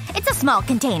wipes. It's a small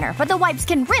container, but the wipes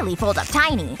can really fold up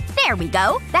tiny. There we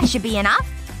go. That should be enough.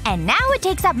 And now it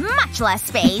takes up much less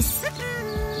space.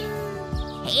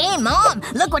 Hey, Mom!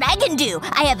 Look what I can do!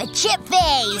 I have a chip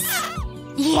face!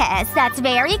 Yes, that's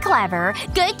very clever.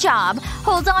 Good job.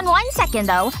 Hold on 1 second,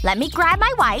 though. Let me grab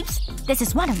my wipes. This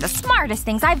is one of the smartest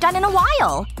things I've done in a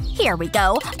while. Here we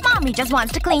go. Mommy just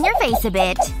wants to clean your face a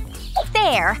bit.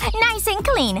 There. Nice and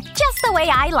clean. Just the way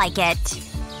I like it.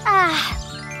 Ah.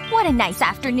 What a nice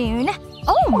afternoon.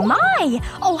 Oh my!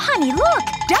 Oh honey, look!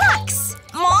 Ducks!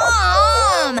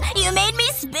 Mom! You made me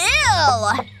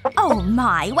spill! Oh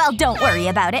my. Well, don't worry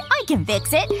about it. I can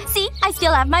fix it. See? I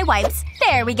still have my wipes.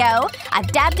 There we go.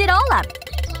 I've dabbed it all up.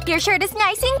 Your shirt is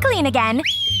nice and clean again.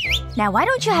 Now why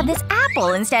don't you have this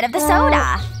apple instead of the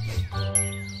soda?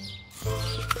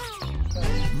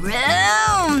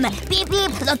 Vroom! Beep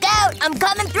beep, look out! I'm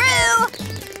coming through!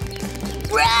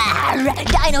 Rawr!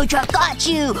 Dino truck got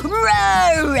you!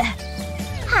 Roar!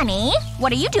 Honey?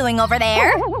 What are you doing over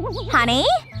there? Honey?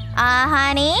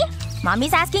 Honey?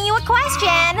 Mommy's asking you a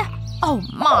question. Oh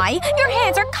my, your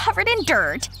hands are covered in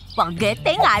dirt. Well, good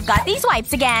thing I've got these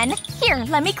wipes again. Here,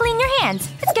 let me clean your hands.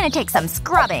 It's gonna take some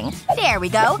scrubbing. There we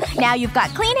go. Now you've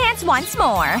got clean hands once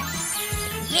more.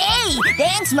 Yay!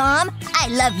 Thanks, Mom! I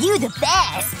love you the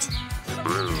best!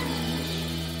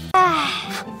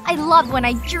 I love when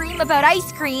I dream about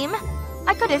ice cream.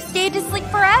 I could have stayed asleep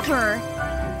forever.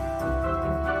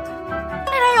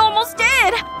 And I almost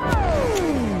did!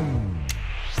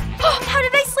 How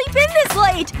did I sleep in this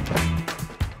late?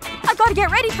 I gotta get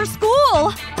ready for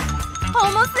school!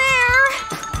 Almost there!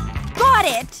 Got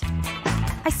it!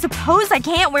 I suppose I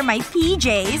can't wear my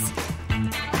PJs.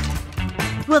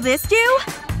 Will this do?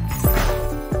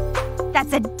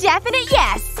 That's a definite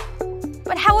yes!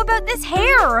 But how about this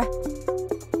hair?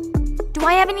 Do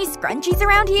I have any scrunchies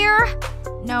around here?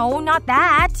 No, not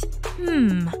that.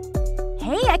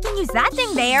 Hey, I can use that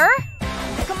thing there.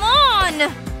 Come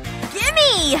on!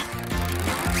 Gimme!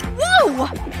 Whoa!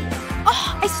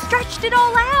 Oh, I stretched it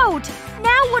all out!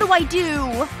 Now what do I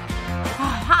do?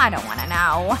 Oh, I don't wanna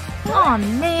know. Aw,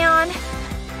 man.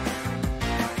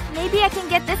 Maybe I can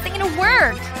get this thing to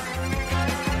work.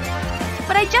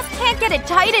 But I just can't get it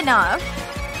tight enough.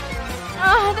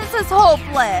 Oh, this is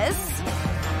hopeless.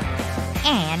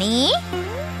 Annie?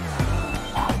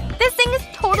 This thing is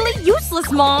totally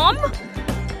useless, Mom!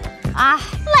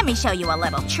 Let me show you a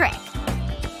little trick.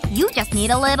 You just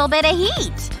need a little bit of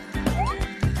heat.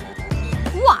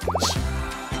 Watch.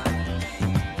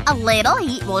 A little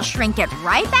heat will shrink it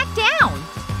right back down.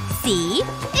 See?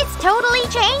 It's totally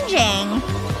changing.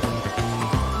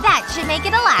 That should make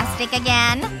it elastic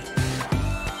again.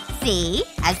 See?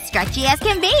 As stretchy as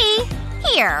can be.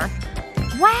 Here.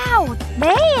 Wow,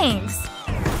 thanks.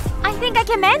 I think I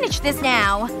can manage this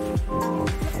now.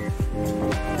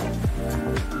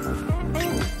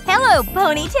 Hello,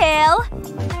 ponytail.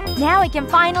 Now I can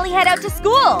finally head out to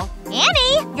school.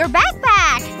 Annie! Your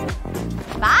backpack!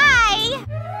 Bye!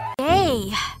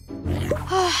 Yay.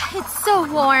 It's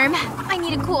so warm. I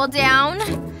need to cool down.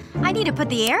 I need to put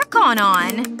the aircon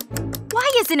on.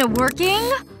 Why isn't it working?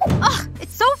 Ugh,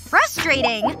 it's so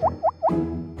frustrating.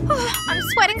 I'm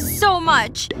sweating so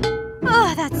much.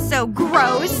 Ugh, that's so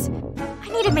gross. I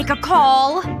need to make a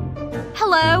call.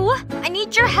 Hello? I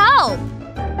need your help.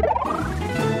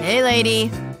 Hey,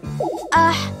 lady.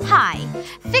 Hi.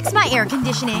 Fix my air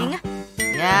conditioning.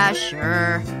 Yeah,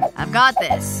 sure. I've got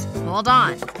this. Hold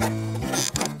on.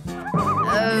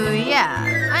 Oh,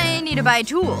 yeah. I need to buy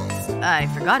tools. I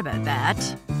forgot about that.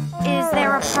 Is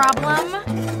there a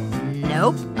problem?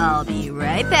 Nope. I'll be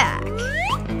right back.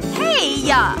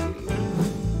 Hey!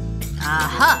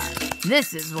 Aha!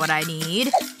 This is what I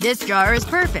need. This jar is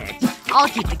perfect. I'll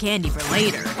keep the candy for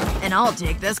later. And I'll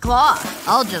take this cloth.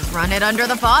 I'll just run it under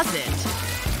the faucet.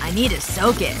 I need to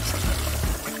soak it.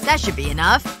 That should be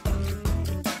enough.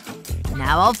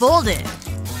 Now I'll fold it.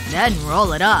 Then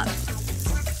roll it up.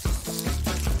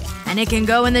 And it can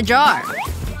go in the jar.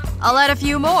 I'll add a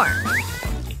few more.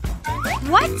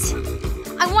 What?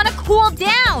 I want to cool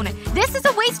down! This is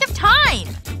a waste of time!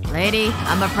 Lady,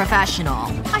 I'm a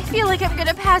professional. I feel like I'm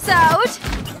gonna pass out.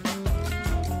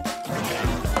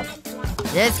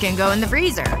 This can go in the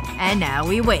freezer. And now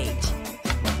we wait.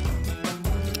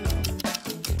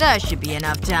 That should be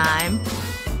enough time.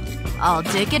 I'll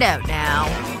take it out now.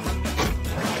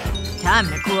 Time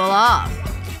to cool off.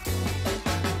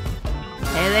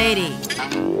 Hey, lady.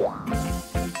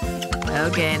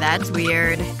 Okay, that's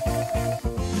weird.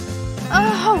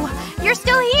 Oh, you're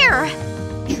still here!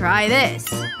 Try this.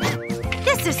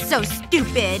 This is so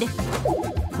stupid.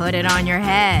 Put it on your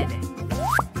head.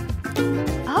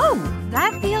 Oh,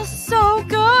 that feels so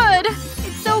good!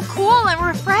 It's so cool and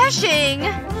refreshing!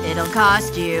 It'll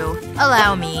cost you.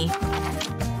 Allow me.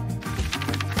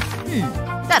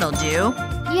 That'll do.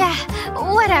 Yeah,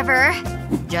 whatever.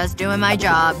 Just doing my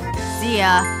job. See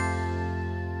ya.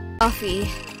 Coffee.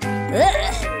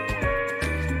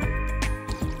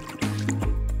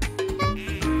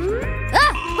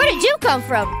 Ah! Where did you come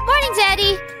from? Morning,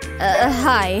 Daddy!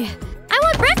 Hi. I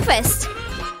want breakfast!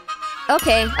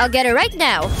 Okay, I'll get it right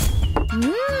now.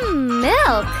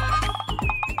 Milk!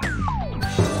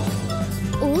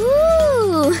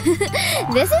 Ooh!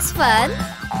 This is fun!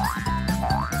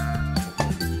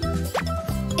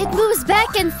 It moves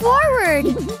back and forward!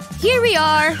 Here we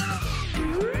are!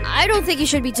 I don't think you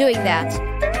should be doing that.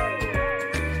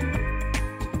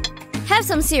 Have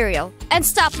some cereal. And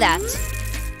stop that.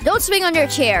 Don't swing on your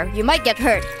chair. You might get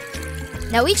hurt.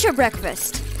 Now eat your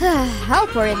breakfast. I'll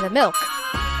pour in the milk.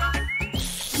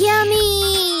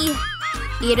 Yummy!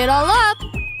 Eat it all up.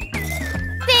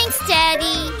 Thanks,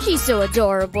 Daddy. She's so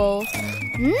adorable.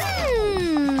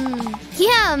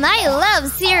 Yum, I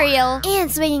love cereal. And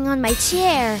swinging on my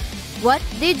chair. What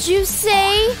did you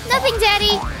say? Nothing,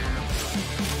 Daddy.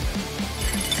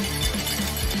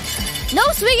 No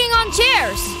swinging on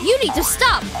chairs! You need to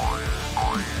stop!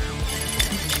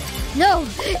 No,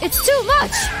 it's too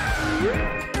much!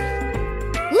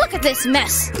 Look at this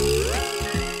mess!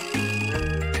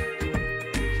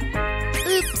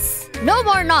 Oops. No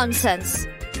more nonsense.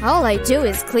 All I do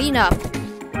is clean up.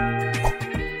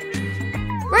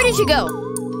 Where did you go?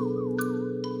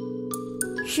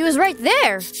 She was right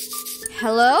there.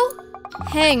 Hello?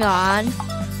 Hang on.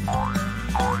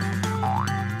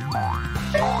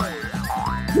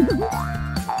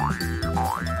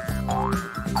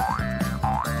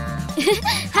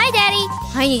 Hi, Daddy!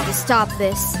 I need to stop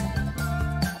this.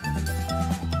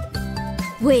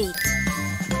 Wait.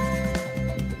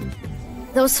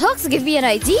 Those hooks give me an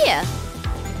idea.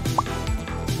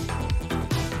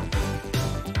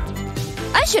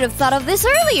 I should have thought of this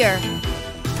earlier.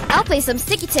 I'll place some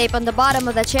sticky tape on the bottom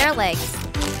of the chair legs.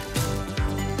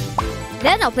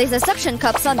 Then I'll place the suction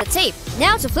cups on the tape.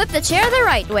 Now to flip the chair the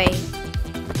right way.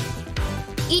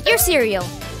 Eat your cereal.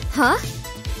 Huh?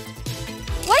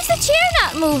 Why is the chair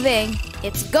not moving?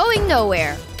 It's going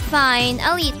nowhere. Fine,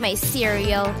 I'll eat my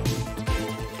cereal.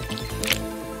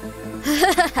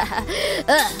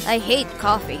 Ugh, I hate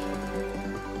coffee.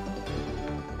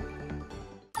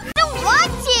 I don't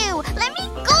want to! Let me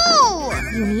go!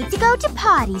 You need to go to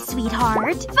potty,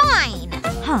 sweetheart. Fine!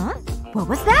 Huh? What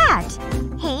was that?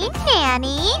 Hey,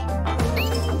 Nanny!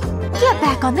 Get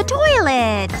back on the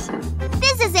toilet!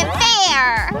 This isn't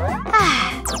fair!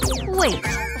 Wait.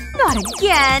 Not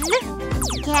again!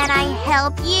 Can I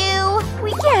help you?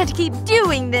 We can't keep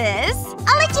doing this!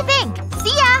 I'll let you think!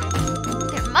 See ya!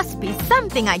 There must be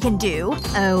something I can do.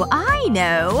 Oh, I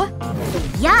know.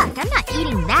 Yuck, I'm not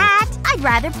eating that. I'd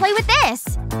rather play with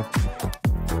this.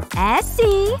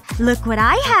 Essie, look what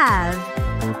I have.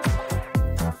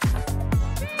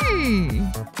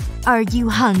 Are you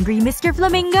hungry, Mr.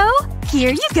 Flamingo?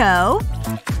 Here you go.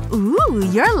 Ooh,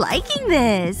 you're liking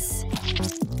this.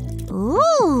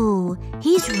 Ooh,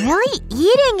 he's really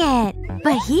eating it.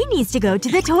 But he needs to go to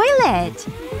the toilet.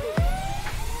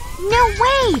 No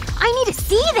way! I need to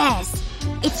see this!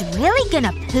 It's really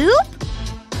gonna poop?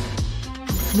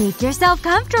 Make yourself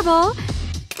comfortable.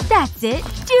 That's it.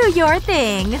 Do your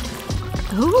thing.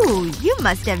 Ooh, you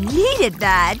must have needed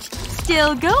that.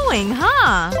 Still going,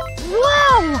 huh?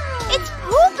 Whoa! It's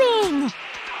pooping!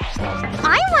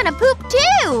 I wanna poop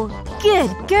too!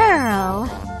 Good girl.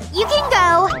 You can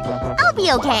go. I'll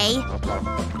be okay.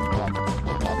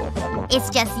 It's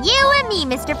just you and me,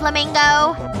 Mr.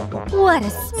 Flamingo. What a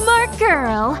smart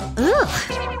girl. Ugh.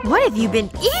 What have you been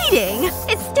eating?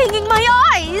 It's stinging my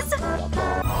eyes!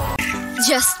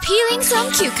 Just peeling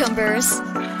some cucumbers.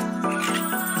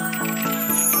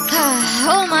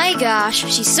 Oh my gosh,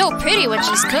 she's so pretty when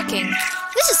she's cooking.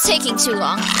 This is taking too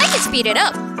long. I can speed it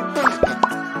up.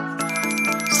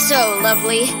 So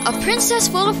lovely. A princess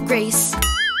full of grace.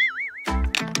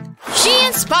 She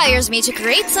inspires me to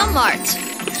create some art.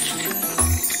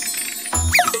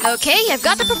 Okay, I've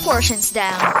got the proportions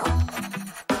down.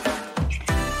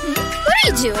 What are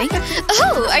you doing?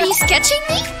 Oh, are you sketching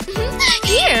me?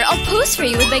 Here, I'll pose for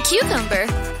you with my cucumber.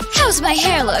 How's my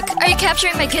hair look? Are you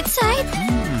capturing my good side?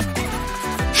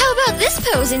 How about this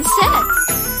pose instead?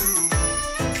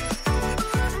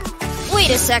 Wait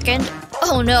a second.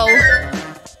 Oh no.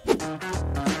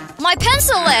 My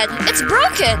pencil lead! It's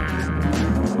broken!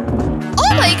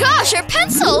 Oh my gosh, your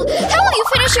pencil! How will you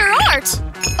finish your art?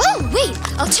 Oh, wait.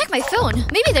 I'll check my phone.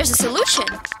 Maybe there's a solution.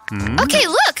 Okay,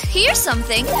 look. Here's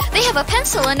something. They have a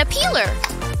pencil and a peeler.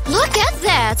 Look at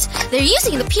that. They're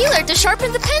using the peeler to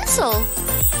sharpen the pencil.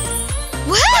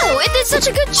 Wow, it did such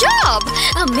a good job.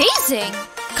 Amazing.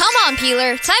 Come on,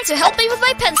 peeler. Time to help me with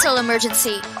my pencil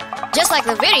emergency. Just like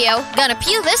the video, gonna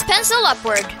peel this pencil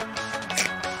upward.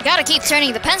 Gotta keep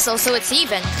turning the pencil so it's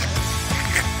even.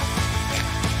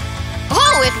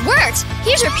 Oh, it worked!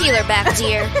 Here's your peeler back,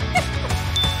 dear.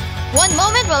 One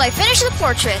moment while I finish the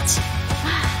portrait.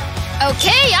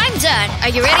 Okay, I'm done. Are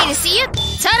you ready to see it?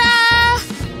 Ta-da!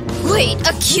 Wait,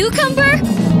 a cucumber?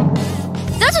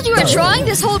 That's what you were drawing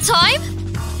this whole time?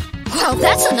 Well,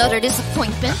 that's another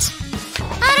disappointment.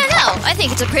 I don't know. I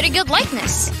think it's a pretty good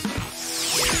likeness.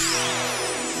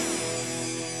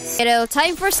 Kiddo,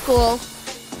 time for school.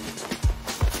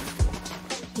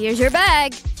 Here's your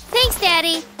bag. Thanks,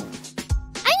 Daddy.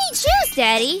 I need shoes,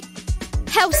 Daddy.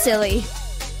 How silly.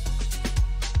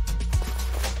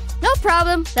 No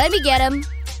problem. Let me get them.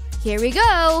 Here we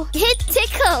go. It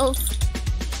tickles.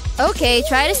 Okay,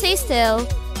 try to stay still.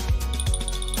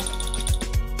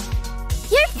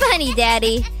 You're funny,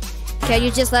 Daddy. Can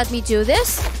you just let me do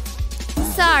this?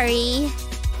 Sorry.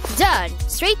 Done.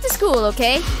 Straight to school,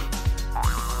 okay?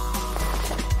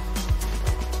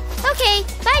 Okay.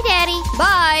 Bye, Daddy.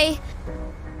 Bye.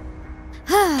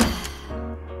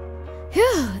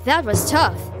 Phew, that was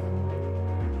tough.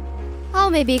 I'll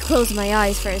maybe close my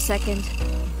eyes for a second.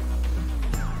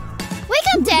 Wake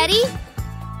up, Daddy.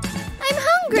 I'm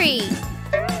hungry.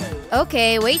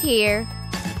 Okay, wait here.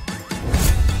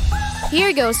 Here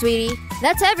you go, sweetie.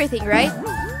 That's everything, right?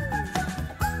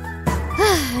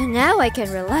 Now I can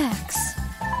relax.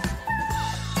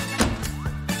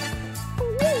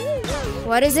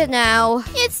 What is it now?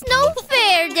 It's no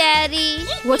fair, Daddy.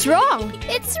 What's wrong?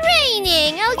 It's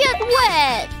raining. I'll get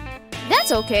wet.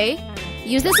 That's okay.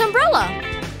 Use this umbrella.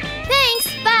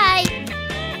 Thanks. Bye.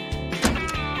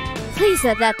 Please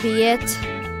let that be it.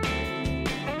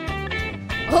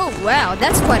 Oh, wow.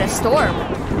 That's quite a storm.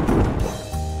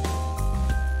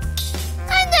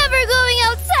 I'm never going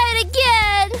outside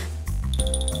again.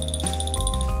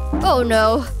 Oh,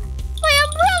 no. My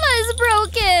umbrella is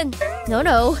broken.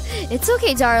 No. It's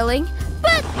okay, darling.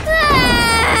 But…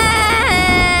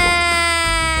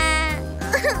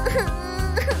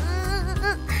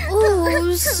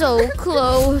 Oh, so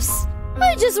close.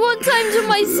 I just want time to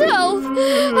myself.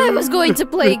 I was going to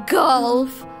play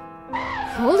golf.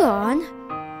 Hold on.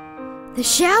 The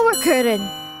shower curtain.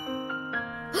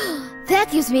 That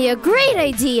gives me a great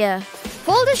idea.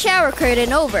 Fold the shower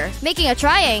curtain over, making a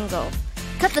triangle.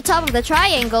 Cut the top of the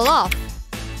triangle off.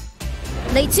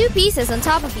 Lay two pieces on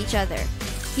top of each other.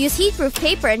 Use heat-proof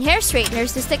paper and hair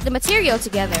straighteners to stick the material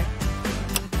together.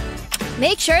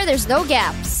 Make sure there's no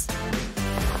gaps.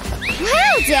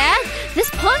 Wow, Dad! This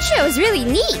poncho is really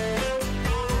neat.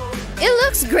 It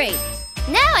looks great.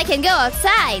 Now I can go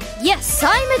outside. Yes,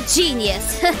 I'm a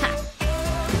genius.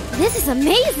 This is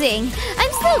amazing.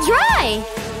 I'm still dry.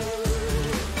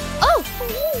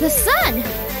 The sun!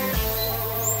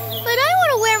 But I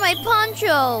want to wear my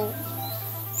poncho.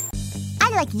 I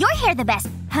like your hair the best.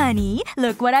 Honey,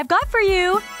 look what I've got for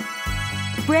you.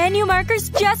 Brand new markers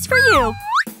just for you.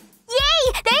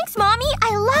 Yay! Thanks, Mommy!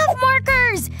 I love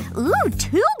markers! Ooh,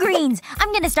 2 greens!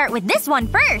 I'm gonna start with this one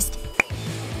first.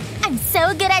 I'm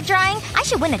so good at drawing, I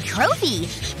should win a trophy.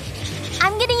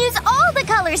 I'm gonna use all the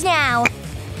colors now.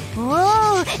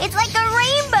 Whoa, it's like a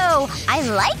rainbow! I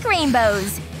like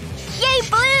rainbows. Yay,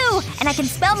 blue! And I can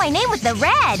spell my name with the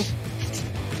red.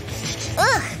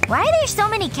 Ugh, why are there so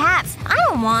many caps? I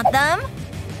don't want them.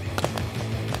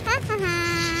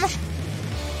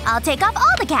 I'll take off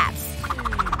all the caps.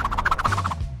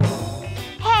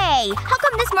 Hey, how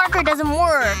come this marker doesn't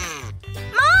work?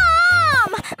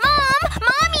 Mom! Mom!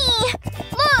 Mommy!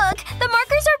 Look! The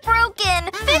markers are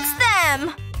broken! Fix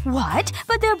them! What?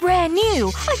 But they're brand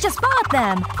new. I just bought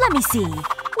them. Let me see.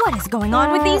 What is going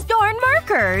on with these darn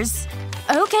markers?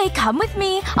 Okay, come with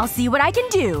me. I'll see what I can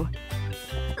do.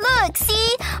 Look,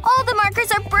 see? All the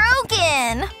markers are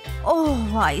broken!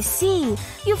 Oh, I see.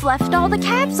 You've left all the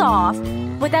caps off.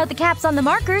 Without the caps on the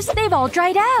markers, they've all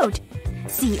dried out.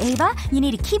 See, Ava? You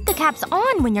need to keep the caps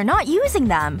on when you're not using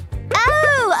them.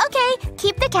 Oh, okay.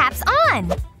 Keep the caps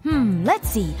on. Let's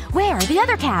see. Where are the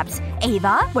other caps?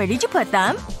 Ava, where did you put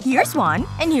them? Here's one.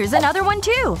 And here's another one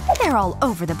too. They're all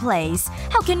over the place.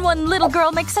 How can one little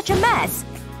girl make such a mess?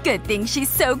 Good thing she's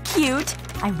so cute.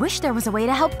 I wish there was a way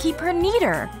to help keep her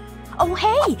neater. Oh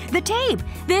hey! The tape!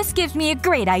 This gives me a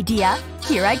great idea.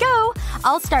 Here I go.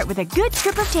 I'll start with a good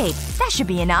strip of tape. That should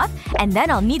be enough. And then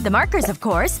I'll need the markers, of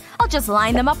course. I'll just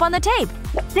line them up on the tape.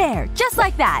 There, just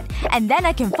like that. And then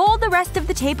I can fold the rest of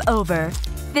the tape over.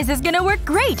 This is gonna work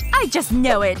great! I just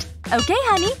know it! Okay,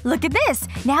 honey, look at this.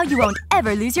 Now you won't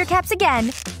ever lose your caps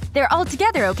again. They're all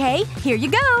together, okay? Here you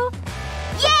go.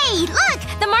 Yay! Look!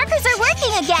 The markers are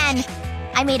working again!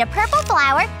 I made a purple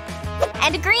flower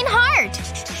and a green heart.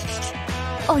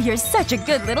 Oh, you're such a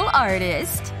good little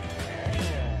artist.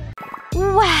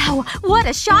 Wow! What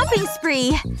a shopping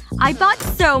spree! I bought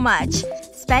so much.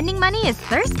 Spending money is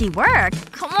thirsty work.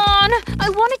 Come on! I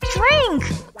want a drink!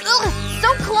 Ugh!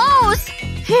 So close!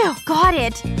 Phew, got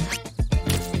it.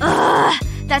 Ugh!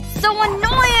 That's so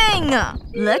annoying!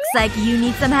 Looks like you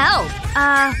need some help.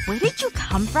 Where did you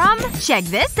come from? Check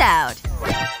this out.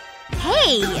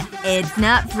 Hey! It's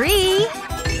not free.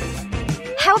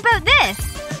 How about this?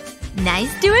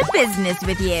 Nice doing business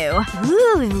with you.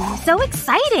 Ooh, so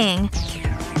exciting.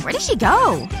 Where did she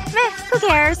go? Meh, who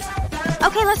cares?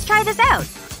 Okay, let's try this out.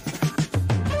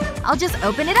 I'll just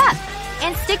open it up.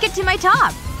 And stick it to my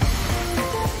top.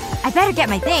 I better get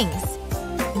my things.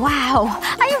 Wow,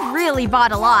 I really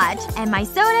bought a lot. And my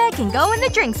soda can go in the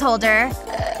drinks holder.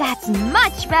 That's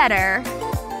much better.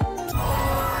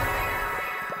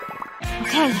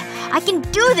 Okay, I can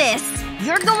do this!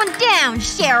 You're going down,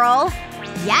 Cheryl!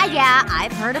 Yeah,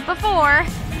 I've heard it before.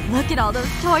 Look at all those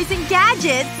toys and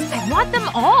gadgets. I want them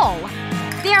all.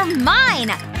 They're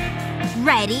mine!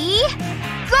 Ready?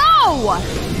 Go!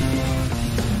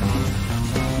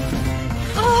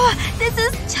 Oh, this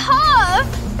is tough!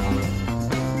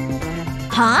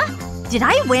 Huh? Did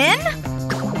I win?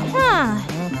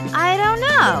 I don't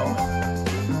know.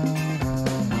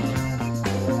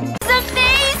 It's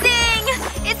amazing!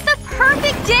 It's the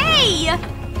perfect day!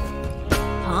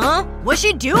 Huh? What's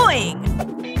she doing?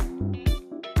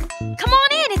 Come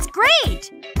on in, it's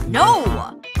great! No!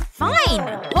 Fine!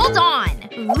 Hold on!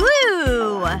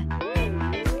 Woo!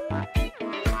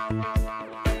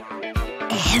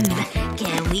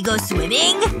 Can we go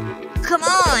swimming? Come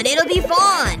on, it'll be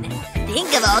fun!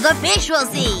 Think of all the fish we'll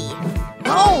see!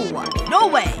 No! No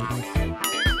way!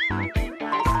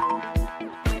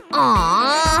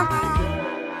 Aww.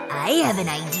 I have an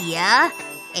idea.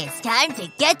 It's time to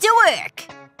get to work.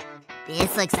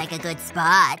 This looks like a good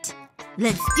spot.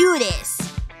 Let's do this.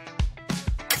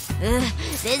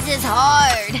 This is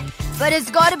hard. But it's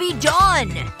gotta be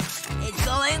done. It's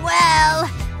going well.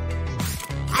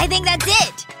 I think that's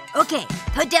it. Okay,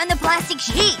 put down the plastic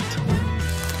sheet.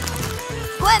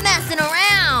 Quit messing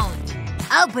around.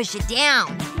 I'll push it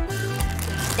down.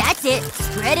 That's it.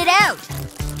 Spread it out.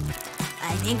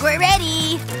 I think we're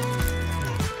ready.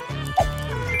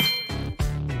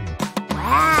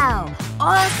 Wow.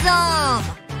 Awesome!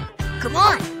 Come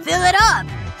on, fill it up!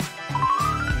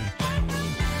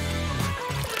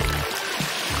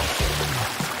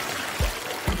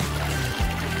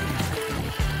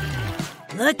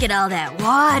 Look at all that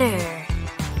water!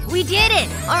 We did it!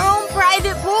 Our own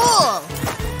private pool!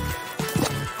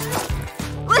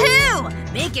 Woohoo!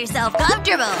 Make yourself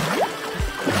comfortable!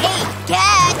 Hey,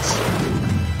 catch!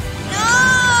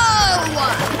 No!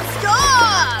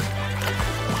 Stop!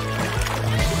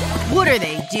 What are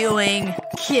they doing?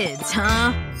 Kids,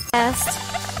 huh?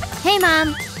 Hey,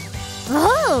 Mom.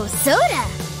 Oh, soda.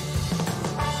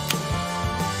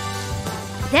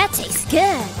 That tastes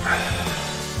good.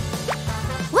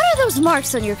 What are those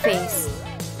marks on your face?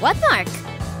 What mark?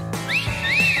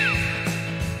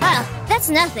 Oh,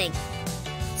 that's nothing.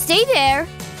 Stay there.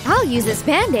 I'll use this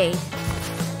Band-Aid.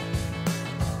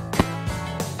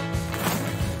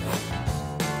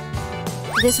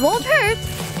 This won't hurt.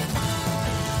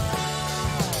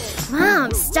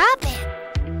 Mom, stop it.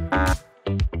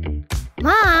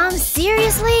 Mom,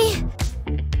 seriously?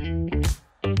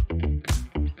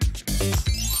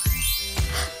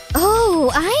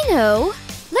 Oh, I know.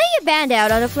 Lay a band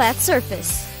out on a flat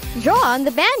surface. Draw on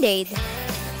the Band-Aid.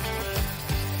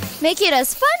 Make it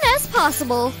as fun as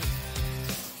possible.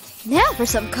 Now for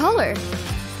some color.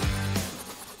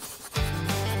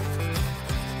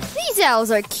 These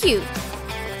owls are cute.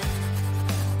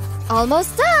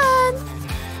 Almost done.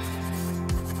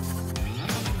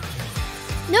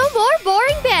 No more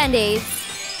boring Band-Aids.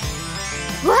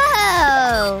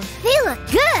 Whoa! They look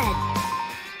good!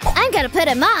 I'm gonna put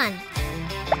them on.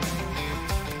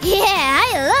 Yeah,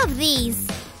 I love these!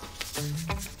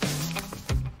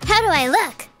 How do I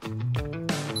look?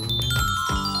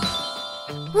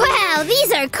 Wow,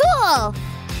 these are cool!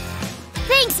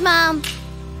 Thanks, Mom!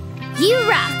 You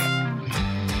rock!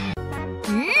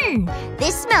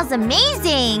 This smells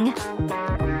amazing!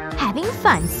 Having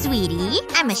fun, sweetie.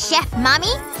 I'm a chef,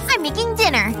 Mommy. I'm making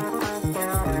dinner.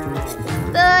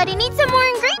 But I need some more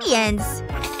ingredients.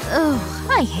 Ugh,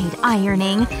 I hate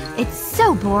ironing. It's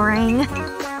so boring.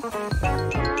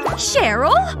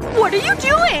 Cheryl? What are you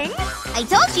doing? I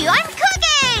told you I'm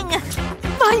cooking!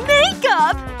 My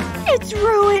makeup! It's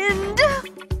ruined!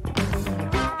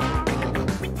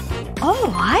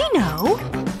 Oh, I know!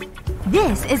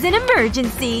 This is an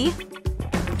emergency!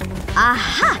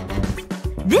 Aha!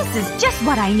 This is just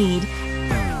what I need.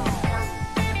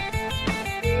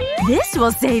 This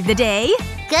will save the day.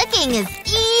 Cooking is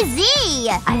easy!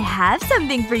 I have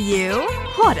something for you.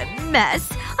 What a mess.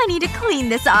 I need to clean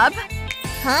this up.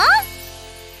 Huh?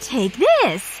 Take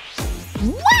this.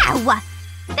 Wow!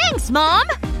 Thanks, Mom!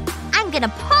 I'm gonna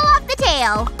pull off the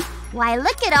tail. Why,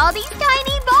 look at all these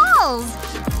tiny balls!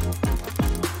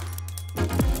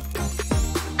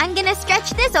 I'm gonna stretch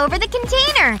this over the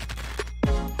container.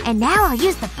 And now I'll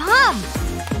use the palm.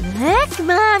 Look,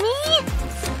 Mommy!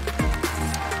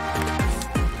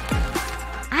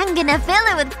 I'm gonna fill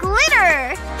it with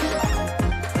glitter!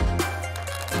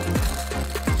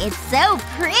 It's so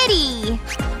pretty!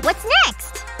 What's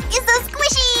next? It's so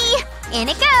squishy! In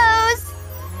it goes!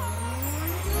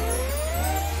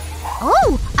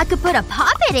 Oh! I could put a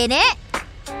poppet in it!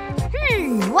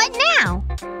 What now?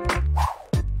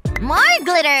 More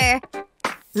glitter!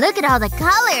 Look at all the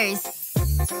colors!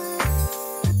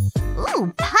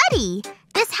 Ooh, putty!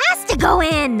 This has to go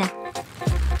in!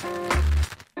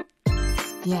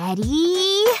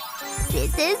 Steady…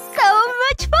 This is so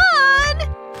much fun!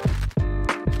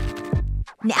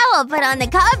 Now I'll put on the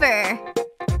cover.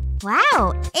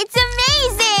 Wow, it's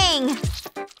amazing!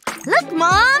 Look,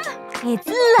 Mom! It's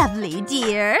lovely,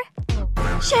 dear.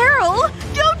 Cheryl,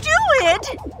 don't do it!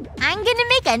 I'm gonna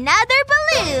make another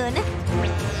balloon.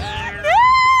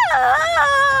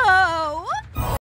 Ah!